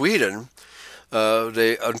coast of Sweden.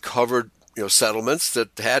 They uncovered settlements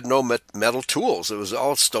that had no metal tools. It was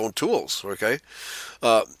all stone tools, okay?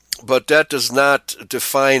 But that does not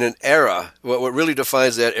define an era. What really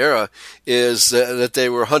defines that era is that they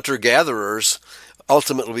were hunter-gatherers,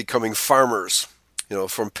 ultimately becoming farmers.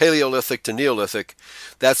 From Paleolithic to Neolithic,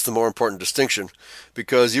 that's the more important distinction,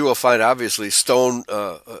 because you will find obviously stone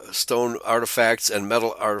artifacts and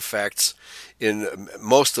metal artifacts in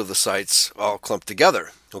most of the sites all clumped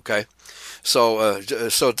together. Okay, so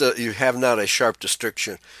you have not a sharp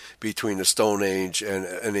distinction between the Stone Age and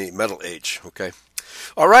any Metal Age. Okay,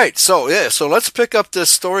 all right. So let's pick up this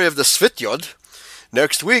story of the Svitjod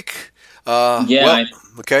next week.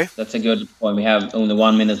 Okay. That's a good point. We have only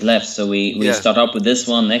 1 minute left, so we start up with this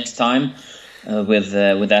one next time with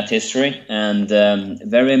that history. And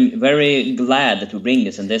very, very glad that we bring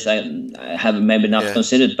this. And this I have maybe not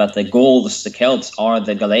considered, but the Gauls, the Celts, are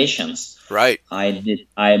the Galatians. Right. I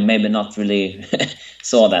maybe not really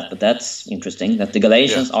saw that, but that's interesting that the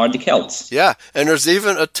Galatians are the Celts. Yeah, and there's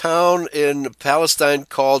even a town in Palestine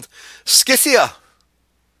called Scythia.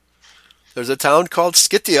 There's a town called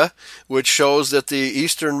Scythia, which shows that the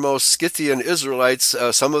easternmost Scythian Israelites,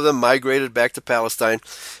 some of them migrated back to Palestine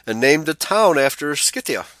and named the town after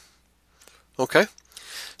Scythia. Okay?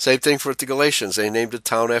 Same thing for the Galatians. They named the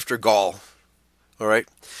town after Gaul. All right?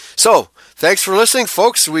 So, thanks for listening,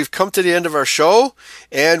 folks. We've come to the end of our show,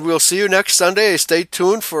 and we'll see you next Sunday. Stay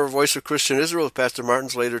tuned for Voice of Christian Israel with Pastor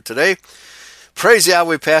Martins later today. Praise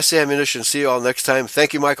Yahweh, pass the ammunition. See you all next time.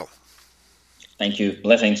 Thank you, Michael. Thank you.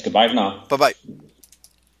 Blessings. Goodbye for now. Bye-bye.